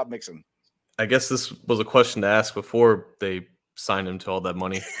about Mixon? I guess this was a question to ask before they signed him to all that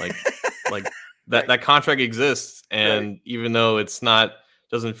money. Like that contract exists, and even though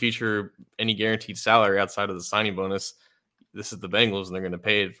doesn't feature any guaranteed salary outside of the signing bonus, this is the Bengals, and they're going to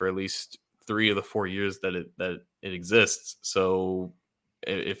pay it for at least 3 of the 4 years that it exists. So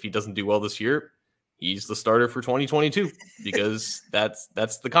if he doesn't do well this year, he's the starter for 2022, because that's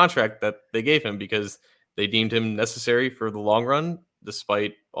the contract that they gave him, because they deemed him necessary for the long run,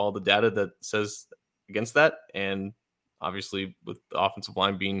 despite all the data that says against that. And obviously with the offensive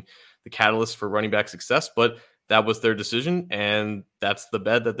line being the catalyst for running back success, but that was their decision, and that's the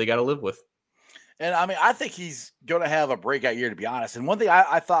bed that they got to live with. And I mean, I think he's going to have a breakout year, to be honest. And one thing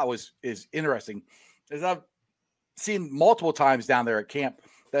I thought is interesting is I've seen multiple times down there at camp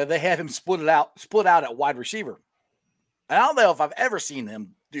that they have him split out at wide receiver. And I don't know if I've ever seen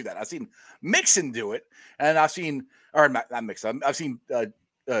him do that. I've seen Mixon do it, and I've seen I've seen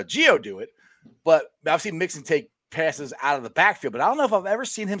Gio do it, but I've seen Mixon take passes out of the backfield. But I don't know if I've ever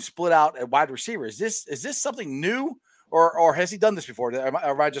seen him split out at wide receiver. Is this something new, or has he done this before? Or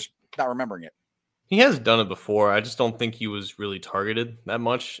am I just not remembering it? He has done it before. I just don't think he was really targeted that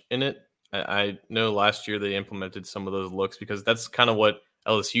much in it. I know last year they implemented some of those looks, because that's kind of what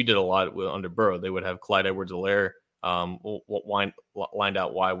LSU did a lot under Burrow. They would have Clyde Edwards-Helaire lined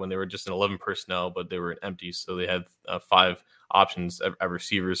out wide when they were just an 11 personnel, but they were empty. So they had 5 options at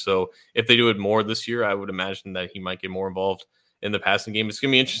receivers. So if they do it more this year, I would imagine that he might get more involved in the passing game. It's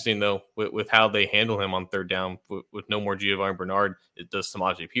going to be interesting, though, with how they handle him on third down with no more Giovanni Bernard. It does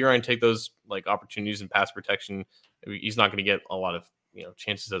Samaje Perine take those opportunities in pass protection? He's not going to get a lot of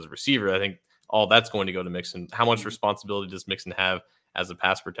chances as a receiver. I think all that's going to go to Mixon. How much responsibility does Mixon have as a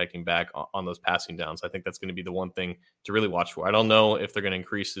pass protecting back on those passing downs? I think that's going to be the one thing to really watch for. I don't know if they're going to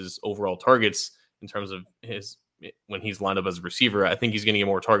increase his overall targets in terms of when he's lined up as a receiver. I think he's going to get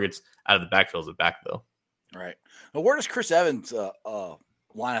more targets out of the backfield as a back, though. Right. Now, where does Chris Evans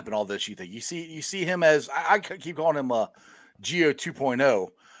line up in all this? You think you see him as I keep calling him Gio 2.0.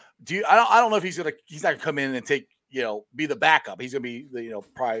 I don't know if he's not gonna come in and take be the backup. He's gonna be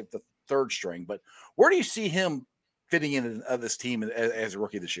probably the third string. But where do you see him fitting in this team as a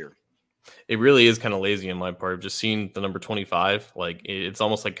rookie this year? It really is kind of lazy on my part. Just seeing the number 25, it's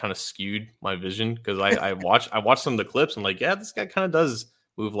almost kind of skewed my vision, because I watched some of the clips and this guy kind of does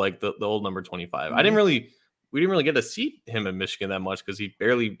move like the old number 25. Mm-hmm. We didn't really get to see him in Michigan that much, because he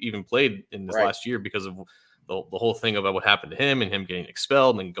barely even played in this last year because of the whole thing about what happened to him and him getting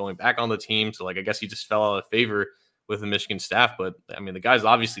expelled and going back on the team. So I guess he just fell out of favor with the Michigan staff. But I mean, the guy's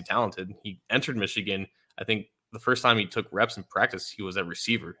obviously talented. He entered Michigan, I think the first time he took reps in practice, he was at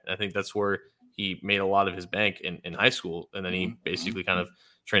receiver. And I think that's where he made a lot of his bank in high school. And then he basically kind of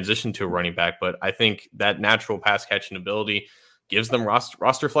transitioned to a running back. But I think that natural pass catching ability gives them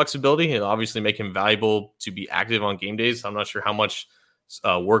roster flexibility. It'll obviously make him valuable to be active on game days. I'm not sure how much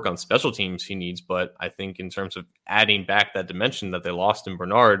work on special teams he needs, but I think in terms of adding back that dimension that they lost in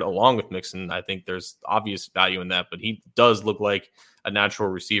Bernard along with Mixon, I think there's obvious value in that. But he does look like a natural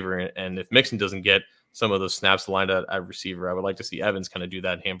receiver. And if Mixon doesn't get some of those snaps lined up at receiver, I would like to see Evans kind of do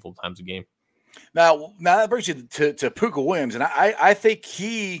that a handful of times a game. Now that brings you to Puka Williams. And I think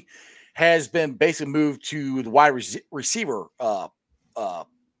he has been basically moved to the wide receiver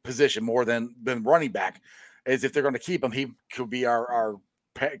position more than running back. As if they're going to keep him, he could be our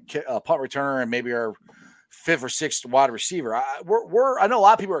punt returner and maybe our 5th or 6th wide receiver. I know a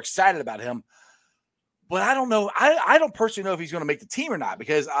lot of people are excited about him, but I don't know. I don't personally know if he's going to make the team or not,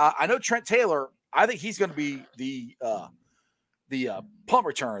 because I know Trent Taylor. I think he's going to be the the punt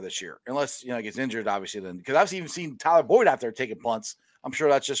returner this year, unless he gets injured, obviously. Then because I've even seen Tyler Boyd out there taking punts. I'm sure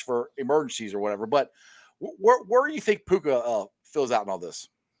that's just for emergencies or whatever. But where do you think Puka fills out in all this?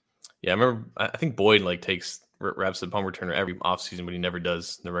 Yeah, I think Boyd takes reps at punt returner every offseason, but he never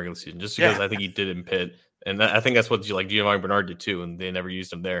does in the regular season, just because I think he did it in Pitt. And I think that's what Giovanni Bernard did too, and they never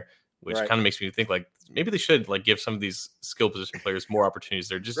used him there, which kind of makes me think maybe they should give some of these skill position players more opportunities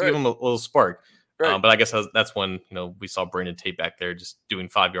there, just to give them a little spark. Right. But I guess that's when we saw Brandon Tate back there just doing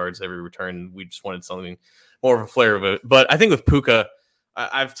 5 yards every return. We just wanted something more of a flair of it. But I think with Puka,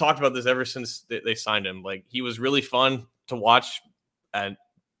 I've talked about this ever since they signed him. He was really fun to watch at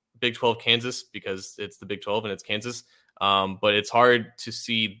Big 12 Kansas because it's the Big 12 and it's Kansas. But it's hard to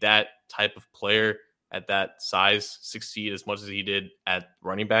see that type of player at that size succeed as much as he did at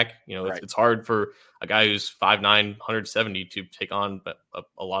running back. It's hard for a guy who's 5'9", 170 to take on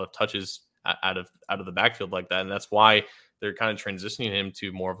a lot of touches out of the backfield like that. And that's why they're kind of transitioning him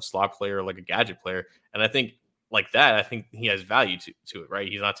to more of a slot player, like a gadget player. And I think I think he has value to it, right?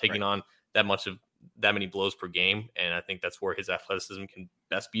 He's not taking on that many blows per game. And I think that's where his athleticism can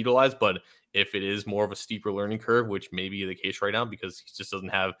best be utilized. But if it is more of a steeper learning curve, which may be the case right now because he just doesn't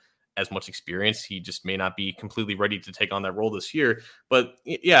have as much experience, he just may not be completely ready to take on that role this year. But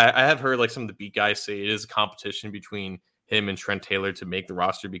yeah, I have heard some of the beat guys say it is a competition between him and Trent Taylor to make the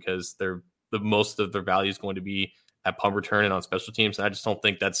roster because the most of their value is going to be at punt return and on special teams. And I just don't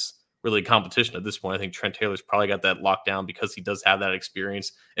think that's really a competition at this point. I think Trent Taylor's probably got that locked down because he does have that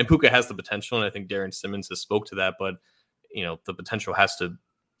experience, and Puka has the potential. And I think Darren Simmons has spoke to that, but the potential has to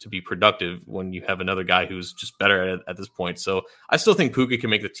be productive when you have another guy who's just better at it at this point. So I still think Puka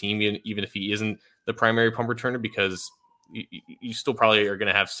can make the team, even if he isn't the primary punt returner, because you still probably are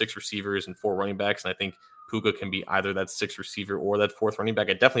going to have 6 receivers and 4 running backs. And I think Puka can be either that 6th receiver or that 4th running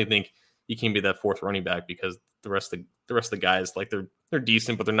back. I definitely think he can be that 4th running back because the rest of the guys, they're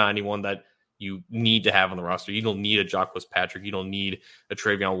decent, but they're not anyone that you need to have on the roster. You don't need a Jacques Patrick. You don't need a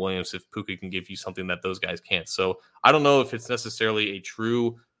Travion Williams if Puka can give you something that those guys can't. So I don't know if it's necessarily a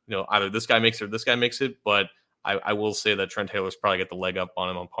true, either this guy makes it or this guy makes it, but I will say that Trent Taylor's probably got the leg up on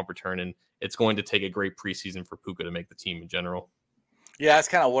him on punt return, and it's going to take a great preseason for Puka to make the team in general. Yeah, that's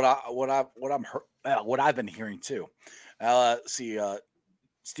kind of what I've been hearing too.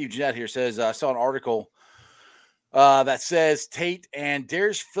 Steve Jeanette here says, I saw an article that says Tate and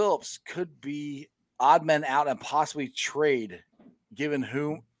Darius Phillips could be odd men out and possibly trade given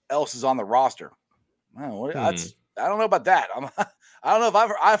who else is on the roster. I don't know about that. I don't know if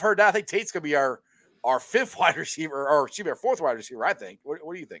I've heard that. I think Tate's going to be our 5th wide receiver, or excuse me, our 4th wide receiver, I think. What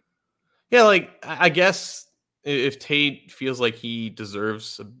do you think? Yeah, I guess if Tate feels like he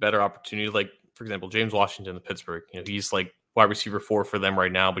deserves a better opportunity, for example, James Washington of Pittsburgh, he's wide receiver 4 for them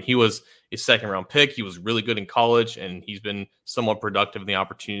right now, but he was a 2nd round pick. He was really good in college, and he's been somewhat productive in the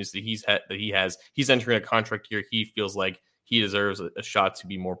opportunities that he has. He's entering a contract year. He feels like he deserves a shot to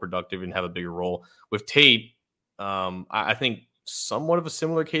be more productive and have a bigger role. With Tate, I think somewhat of a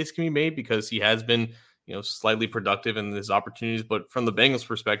similar case can be made because he has been, slightly productive in his opportunities. But from the Bengals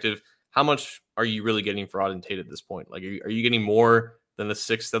perspective, how much are you really getting for Auden Tate at this point? Are you getting more than the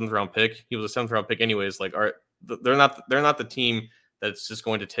 6th, 7th round pick? He was a 7th round pick anyways. They're not the team that's just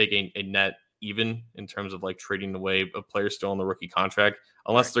going to take a net even in terms of trading away a player still on the rookie contract,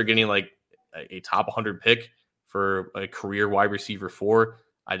 unless they're getting a top 100 pick for a career wide receiver 4.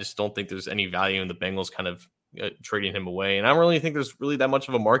 I just don't think there's any value in the Bengals kind of trading him away. And I don't really think there's really that much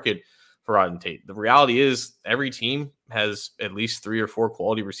of a market for Auden Tate. The reality is every team has at least 3 or 4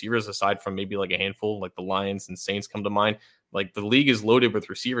 quality receivers aside from maybe a handful, like the Lions and Saints come to mind. The league is loaded with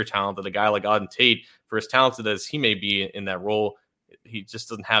receiver talent that a guy like Auden Tate, for as talented as he may be in that role, he just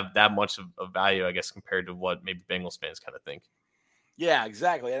doesn't have that much of value, I guess, compared to what maybe Bengals fans kind of think. Yeah,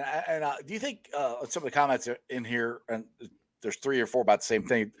 exactly. And do you think some of the comments are in here, and there's 3 or 4 about the same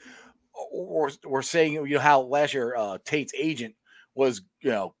thing, we're saying, how last year Tate's agent was,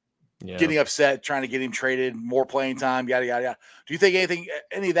 getting upset, trying to get him traded, more playing time, yada, yada, yada. Do you think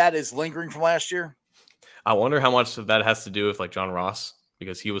any of that is lingering from last year? I wonder how much of that has to do with John Ross,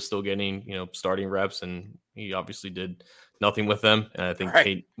 because he was still getting, starting reps, and he obviously did nothing with them. And I think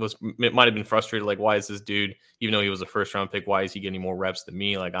Tate might have been frustrated. Why is this dude, even though he was a 1st round pick, why is he getting more reps than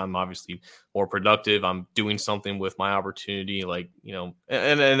me? I'm obviously more productive. I'm doing something with my opportunity. And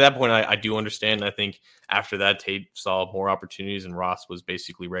at that point I do understand. And I think after that, Tate saw more opportunities, and Ross was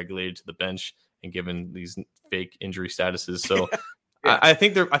basically regulated to the bench and given these fake injury statuses. So yeah. I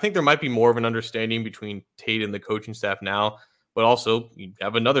think there might be more of an understanding between Tate and the coaching staff now, but also you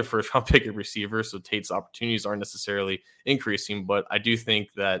have another 1st round pick at receiver, so Tate's opportunities aren't necessarily increasing. But I do think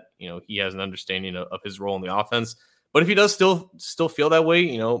that he has an understanding of his role in the offense. But if he does still feel that way,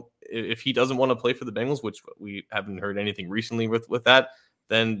 if he doesn't want to play for the Bengals, which we haven't heard anything recently with that,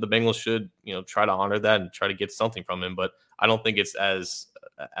 then the Bengals should, try to honor that and try to get something from him. But I don't think it's as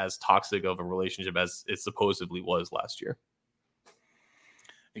toxic of a relationship as it supposedly was last year.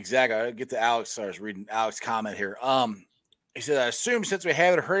 Exactly. I'll get to Alex. I was reading Alex's comment here. He said, I assume since we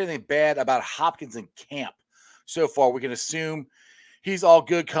haven't heard anything bad about Hopkins in camp so far, we can assume he's all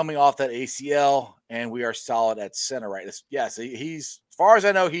good coming off that ACL, and we are solid at center, right? Yes, he's, as far as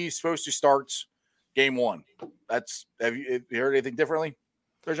I know, he's supposed to start game 1. Have you heard anything differently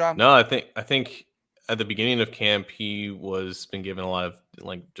there, John? No, I think at the beginning of camp, he was been given a lot of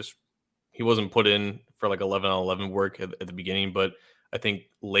he wasn't put in for 11-on-11 work at the beginning, but I think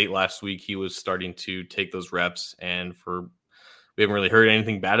late last week he was starting to take those reps, and we haven't really heard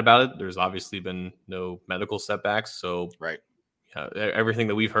anything bad about it. There's obviously been no medical setbacks, so right. Everything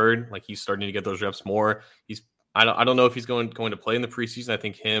that we've heard, he's starting to get those reps more. I don't know if he's going to play in the preseason. I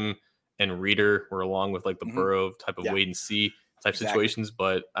think him and Reeder were along with the Burrow type of wait and see type situations,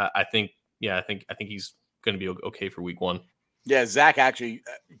 but I think he's going to be okay for week 1. Yeah, Zach actually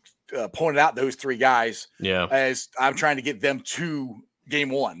pointed out those 3 guys. Yeah, as I'm trying to get them to game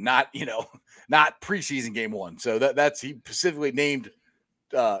 1, not preseason game 1. So that's he specifically named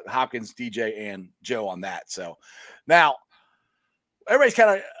Hopkins, DJ, and Joe on that. So now everybody's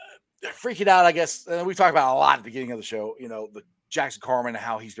kind of freaking out, I guess. And we talked about a lot at the beginning of the show. The Jackson Carman and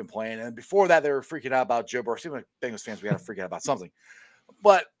how he's been playing, and before that, they were freaking out about Joe Burrow. Seems like Bengals fans, we got to freak out about something.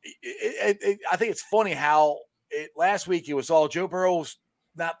 But I think it's funny how last week it was all Joe Burrow's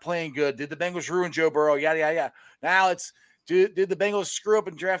not playing good. Did the Bengals ruin Joe Burrow? Yada, yada, yada. Now it's, did the Bengals screw up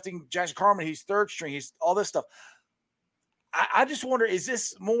in drafting Jackson Carman? He's third string. He's all this stuff. I just wonder, is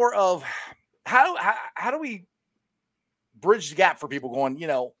this more of how do we bridge the gap for people going,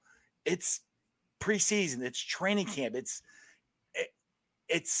 it's preseason, it's training camp. It's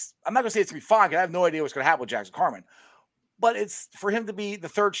I'm not going to say it's going to be fine because I have no idea what's going to happen with Jackson Carman. But it's for him to be the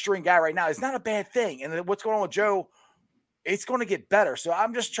third string guy right now. It's not a bad thing. And what's going on with Joe, it's going to get better. So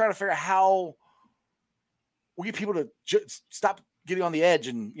I'm just trying to figure out how we get people to stop getting on the edge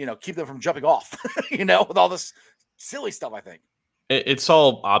and, keep them from jumping off, with all this silly stuff, I think. It's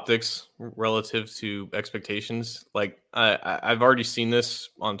all optics relative to expectations. I've already seen this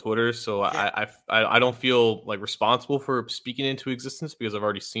on Twitter, so yeah. I don't feel responsible for speaking into existence because I've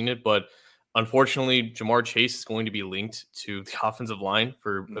already seen it. But unfortunately, Jamar Chase is going to be linked to the offensive line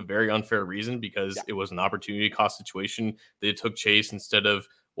for a very unfair reason because it was an opportunity cost situation. They took Chase instead of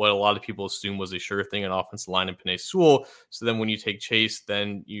what a lot of people assume was a sure thing, an offensive line in Penei Sewell. So then when you take Chase,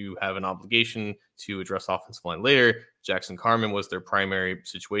 then you have an obligation to address offensive line later. Jackson Carman was their primary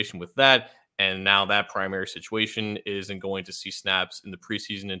situation with that. And now that primary situation isn't going to see snaps in the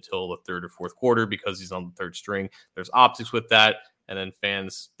preseason until the third or fourth quarter because he's on the third string. There's optics with that. And then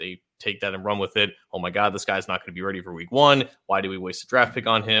fans, they take that and run with it. Oh my God, this guy's not going to be ready for week 1. Why do we waste a draft pick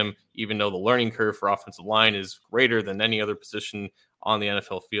on him? Even though the learning curve for offensive line is greater than any other position on the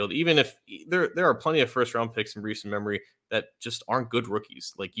NFL field, even if there are plenty of first round picks in recent memory that just aren't good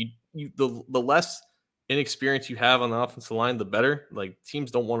rookies. The less inexperience you have on the offensive line, the better. Teams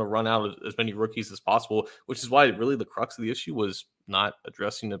don't want to run out as many rookies as possible, which is why really the crux of the issue was not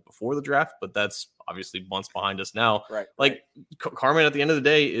addressing it before the draft, but that's obviously months behind us now. Right. Carman at the end of the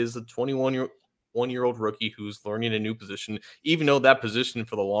day is a 21-year-old rookie who's learning a new position, even though that position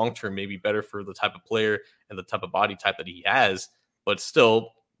for the long term may be better for the type of player and the type of body type that he has. But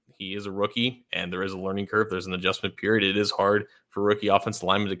still, he is a rookie, and there is a learning curve. There's an adjustment period. It is hard for rookie offensive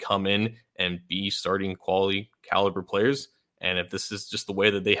linemen to come in and be starting quality caliber players. And if this is just the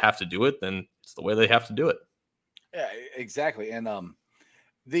way that they have to do it, then it's the way they have to do it. Yeah, exactly. And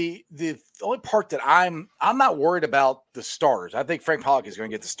the only part that I'm not worried about the starters. I think Frank Pollock is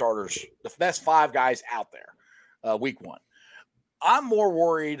going to get the starters, the best 5 guys out there, week 1. I'm more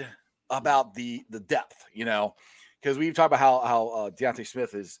worried about the depth, because we've talked about how Deontay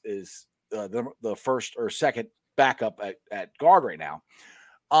Smith is the first or second backup at guard right now.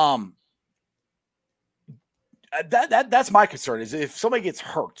 That's my concern is if somebody gets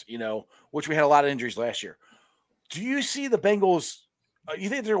hurt, which we had a lot of injuries last year. Do you see the Bengals? You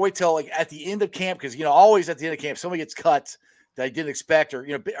think they're going to wait till at the end of camp? Because always at the end of camp, somebody gets cut that they didn't expect,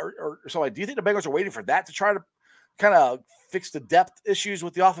 or something. Do you think the Bengals are waiting for that to try to kind of fix the depth issues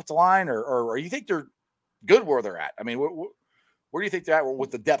with the offensive line, or you think they're good where they're at? I mean, where do you think they're at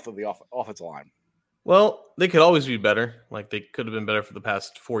with the depth of the offensive line? Well, they could always be better. They could have been better for the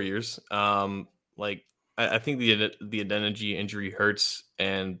past 4 years. I think the Adeniji injury hurts,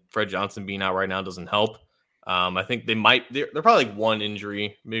 and Fred Johnson being out right now doesn't help. I think they're probably one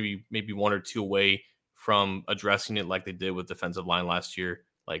injury, maybe 1 or 2 away from addressing it like they did with defensive line last year.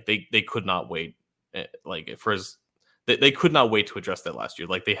 Like they could not wait. They could not wait to address that last year.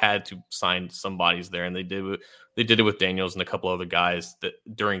 Like they had to sign some bodies there, and they did it with Daniels and a couple other guys that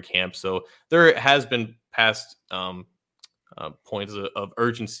during camp. So there has been past points of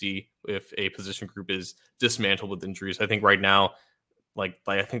urgency if a position group is dismantled with injuries. I think right now, like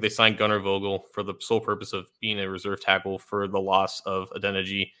I think they signed Gunnar Vogel for the sole purpose of being a reserve tackle for the loss of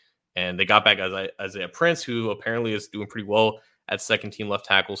Adeniji, and they got back Isaiah Prince, who apparently is doing pretty well at second team left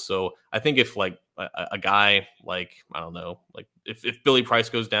tackle. So I think if like a guy like, I don't know, like if Billy Price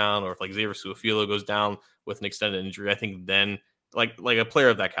goes down, or if like Xavier Su'a-Filo goes down with an extended injury, I think then like a player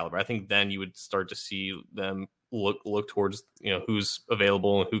of that caliber, I think then you would start to see them look towards, who's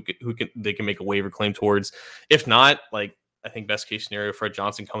available and who they can make a waiver claim towards. If not, like I think best case scenario, Fred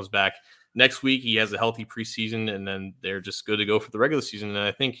Johnson comes back next week. He has a healthy preseason, and then they're just good to go for the regular season. And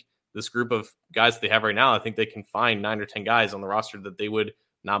I think this group of guys that they have right now, I think they can find 9 or 10 guys on the roster that they would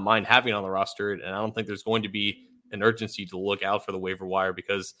not mind having on the roster. And I don't think there's going to be an urgency to look out for the waiver wire,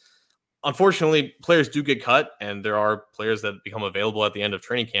 because unfortunately players do get cut, and there are players that become available at the end of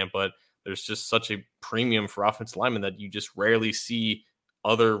training camp, but there's just such a premium for offensive linemen that you just rarely see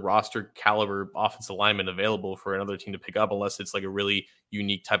other roster caliber offensive linemen available for another team to pick up, unless it's like a really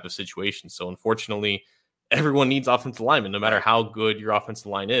unique type of situation. So unfortunately, everyone needs offensive linemen, no matter how good your offensive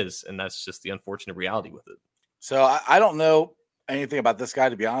line is. And that's just the unfortunate reality with it. So I don't know anything about this guy,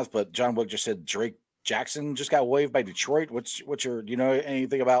 to be honest, but John Wilk just said Drake Jackson just got waived by Detroit. What's your, do you know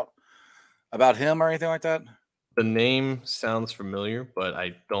anything about him or anything like that? The name sounds familiar, but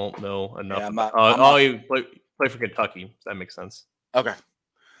I don't know enough. Yeah, he played for Kentucky. That makes sense. Okay.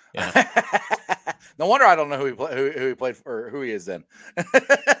 Yeah. No wonder I don't know who he played for, or who he is then.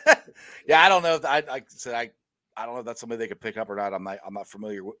 Yeah, I don't know if I don't know if that's somebody they could pick up or not. I'm not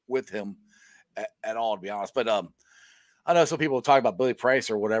familiar with him at all, to be honest. But I know some people talk about Billy Price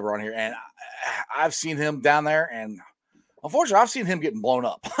or whatever on here, and I've seen him down there, and unfortunately, I've seen him getting blown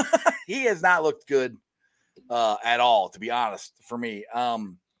up. He has not looked good at all, to be honest. For me, I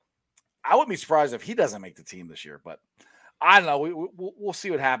wouldn't be surprised if he doesn't make the team this year, but I don't know. We'll see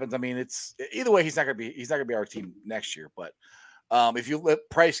what happens. I mean, it's either way. He's not gonna be our team next year. But if you let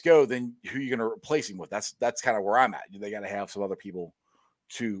Price go, then who are you gonna replace him with? That's kind of where I'm at. They got to have some other people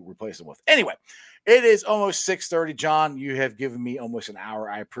to replace him with. Anyway, it is almost 6:30. John, you have given me almost an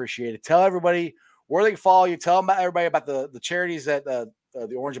hour. I appreciate it. Tell everybody where they can follow you. Tell everybody about the charities that the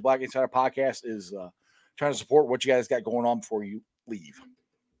Orange and Black Insider podcast is trying to support. What you guys got going on before you leave?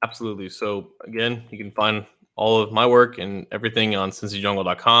 Absolutely. So again, you can find all of my work and everything on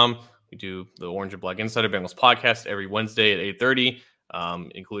CincyJungle.com. We do the Orange and Black Insider Bengals podcast every Wednesday at 8:30,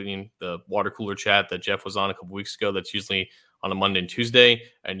 including the water cooler chat that Jeff was on a couple weeks ago. That's usually on a Monday and Tuesday.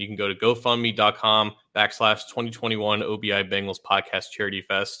 And you can go to GoFundMe.com/2021 OBI Bengals Podcast Charity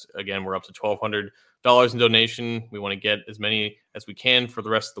Fest. Again, we're up to $1,200 in donation. We want to get as many as we can for the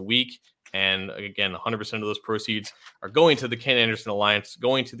rest of the week. And again, 100% of those proceeds are going to the Ken Anderson Alliance,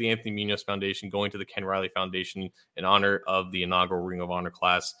 going to the Anthony Munoz Foundation, going to the Ken Riley Foundation in honor of the inaugural Ring of Honor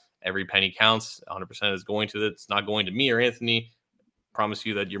class. Every penny counts. 100% is going to it. It's not going to me or Anthony. Promise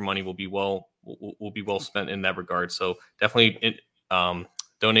you that your money will be well spent in that regard. So definitely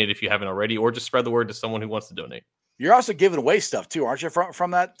donate if you haven't already, or just spread the word to someone who wants to donate. You're also giving away stuff too, aren't you?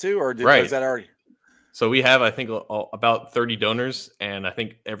 From that too, or right. Is that already? So we have, I think, about 30 donors, and I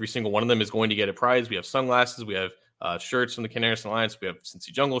think every single one of them is going to get a prize. We have sunglasses, we have shirts from the Ken Anderson Alliance, we have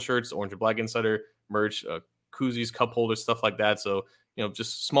Cincy Jungle shirts, Orange and Black Insider merch, koozies, cup holders, stuff like that. So,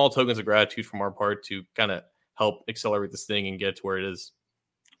 just small tokens of gratitude from our part to kind of help accelerate this thing and get to where it is.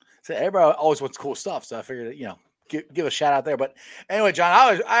 So everybody always wants cool stuff, so I figured, give a shout out there. But anyway,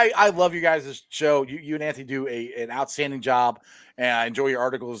 John, I love you guys' show. You and Anthony do an outstanding job, and I enjoy your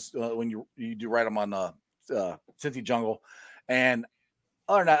articles when you do write them on Cincy Jungle. And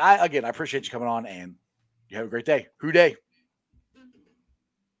other than that, I appreciate you coming on, and you have a great day. Who day?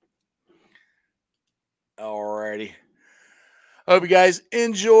 Alrighty. Hope you guys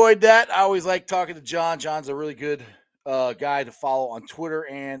enjoyed that. I always like talking to John. John's a really good guy to follow on Twitter,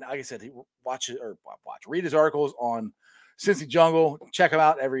 and like I said, read his articles on Cincy Jungle. Check him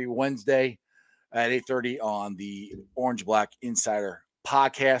out every Wednesday at 8:30 on the Orange Black Insider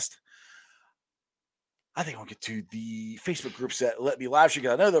podcast. I think I'll get to the Facebook groups that let me live stream.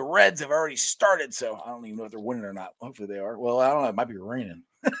 I know the Reds have already started, so I don't even know if they're winning or not. Hopefully they are. Well, I don't know. It might be raining.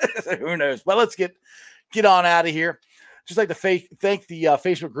 Who knows? But let's get on out of here. Just like to thank the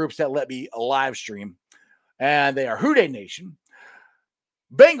Facebook groups that let me live stream. And they are Houday Nation,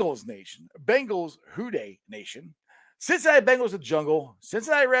 Bengals Nation, Bengals Houday Nation, Cincinnati Bengals of Jungle,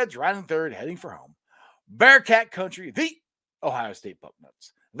 Cincinnati Reds riding third, heading for home, Bearcat Country, the Ohio State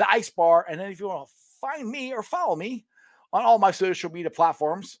Bucknuts, the Ice Bar. And then if you want to find me or follow me on all my social media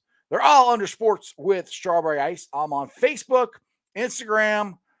platforms, they're all under Sports with Strawberry Ice. I'm on Facebook,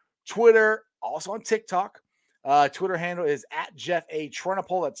 Instagram, Twitter, also on TikTok. Twitter handle is at Jeff A.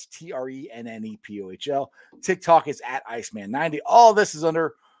 Trennepohl. That's TRENNEPOHL. TikTok is at Iceman90. All this is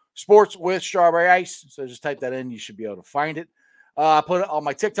under Sports with Strawberry Ice. So just type that in. You should be able to find it. I put it on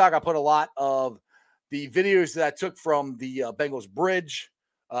my TikTok. I put a lot of the videos that I took from the Bengals Bridge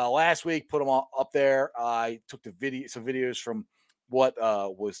last week. Put them all up there. I took some videos from what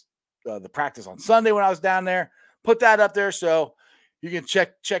was the practice on Sunday when I was down there. Put that up there so you can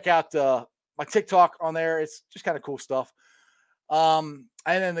check out my TikTok on there. It's just kind of cool stuff. And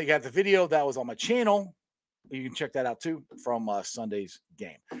then they got the video that was on my channel. You can check that out too from Sunday's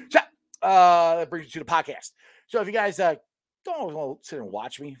game. So that brings you to the podcast. So if you guys don't always want to sit and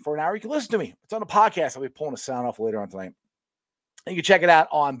watch me for an hour, you can listen to me. It's on the podcast. I'll be pulling the sound off later on tonight. And you can check it out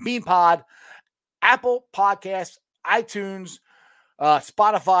on BeanPod, Apple Podcasts, iTunes,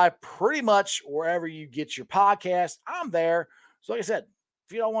 Spotify, pretty much wherever you get your podcast. I'm there. So like I said,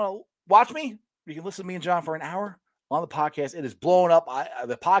 if you don't want to watch me, you can listen to me and John for an hour on the podcast. It is blowing up.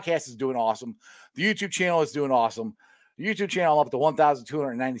 The podcast is doing awesome. The YouTube channel is doing awesome. The YouTube channel, I'm up to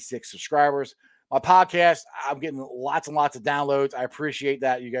 1,296 subscribers. My podcast, I'm getting lots and lots of downloads. I appreciate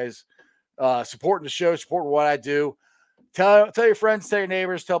that. You guys supporting the show, supporting what I do. Tell your friends, tell your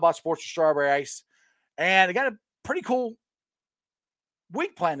neighbors, tell about Sports with Strawberry Ice. And I got a pretty cool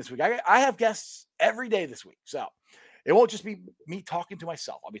week planned this week. I have guests every day this week. So it won't just be me talking to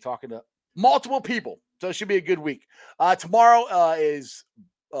myself. I'll be talking to multiple people. So it should be a good week. Tomorrow is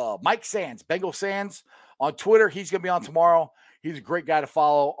Mike Sands, Bengal Sands on Twitter. He's going to be on tomorrow. He's a great guy to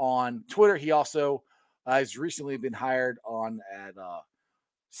follow on Twitter. He also has recently been hired on at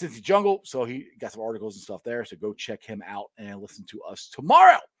Cincy Jungle. So he got some articles and stuff there. So go check him out and listen to us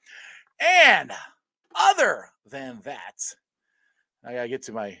tomorrow. And other than that, I got to get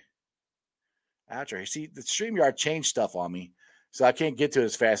to my outro. You see, the StreamYard changed stuff on me, so I can't get to it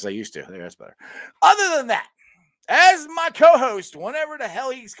as fast as I used to. There, that's better. Other than that, as my co-host, whenever the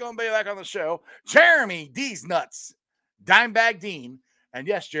hell he's going to be back on the show, Jeremy D's Nuts, Dimebag Dean. And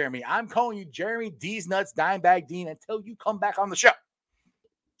yes, Jeremy, I'm calling you Jeremy D's Nuts, Dimebag Dean until you come back on the show.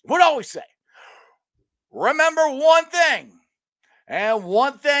 Would always say, remember one thing and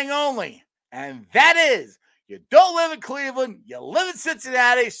one thing only, and that is you don't live in Cleveland, you live in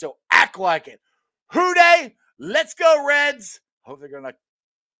Cincinnati, so act like it. Who Dey? Let's go, Reds. Hope they're going to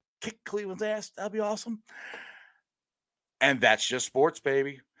kick Cleveland's ass. That'll be awesome. And that's just sports,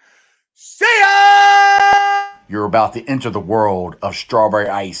 baby. See ya! You're about to enter the world of Strawberry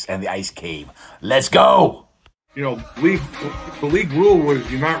Ice and the Ice Cave. Let's go! You know, the league rule was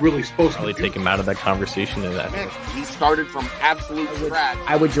you're not really supposed to take him out of that conversation. And that he started from absolute scratch.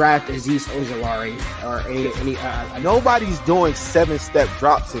 I would draft Azeez Ojulari or any. Nobody's doing 7-step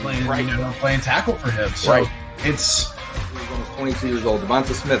drops in playing tackle for him. So right. It's. He's almost 22 years old.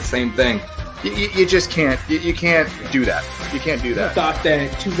 Devonta Smith, same thing. You just can't. You can't do that. You can't do that. I thought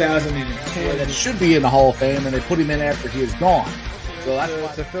that 2010 that he should be in the Hall of Fame, and they put him in after he was gone. So that's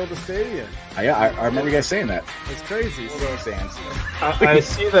why to fill the stadium. I remember you guys saying that. It's crazy. I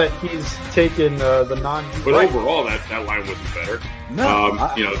see that he's taken the non. But overall, that line wasn't better.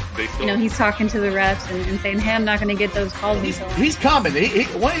 No, they still. He's talking to the refs and saying, "Hey, I'm not going to get those calls." He's coming. He's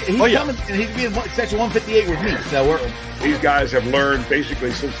coming, and he's being section 158 with me. So these guys have learned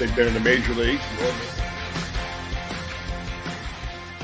basically since they've been in the major leagues.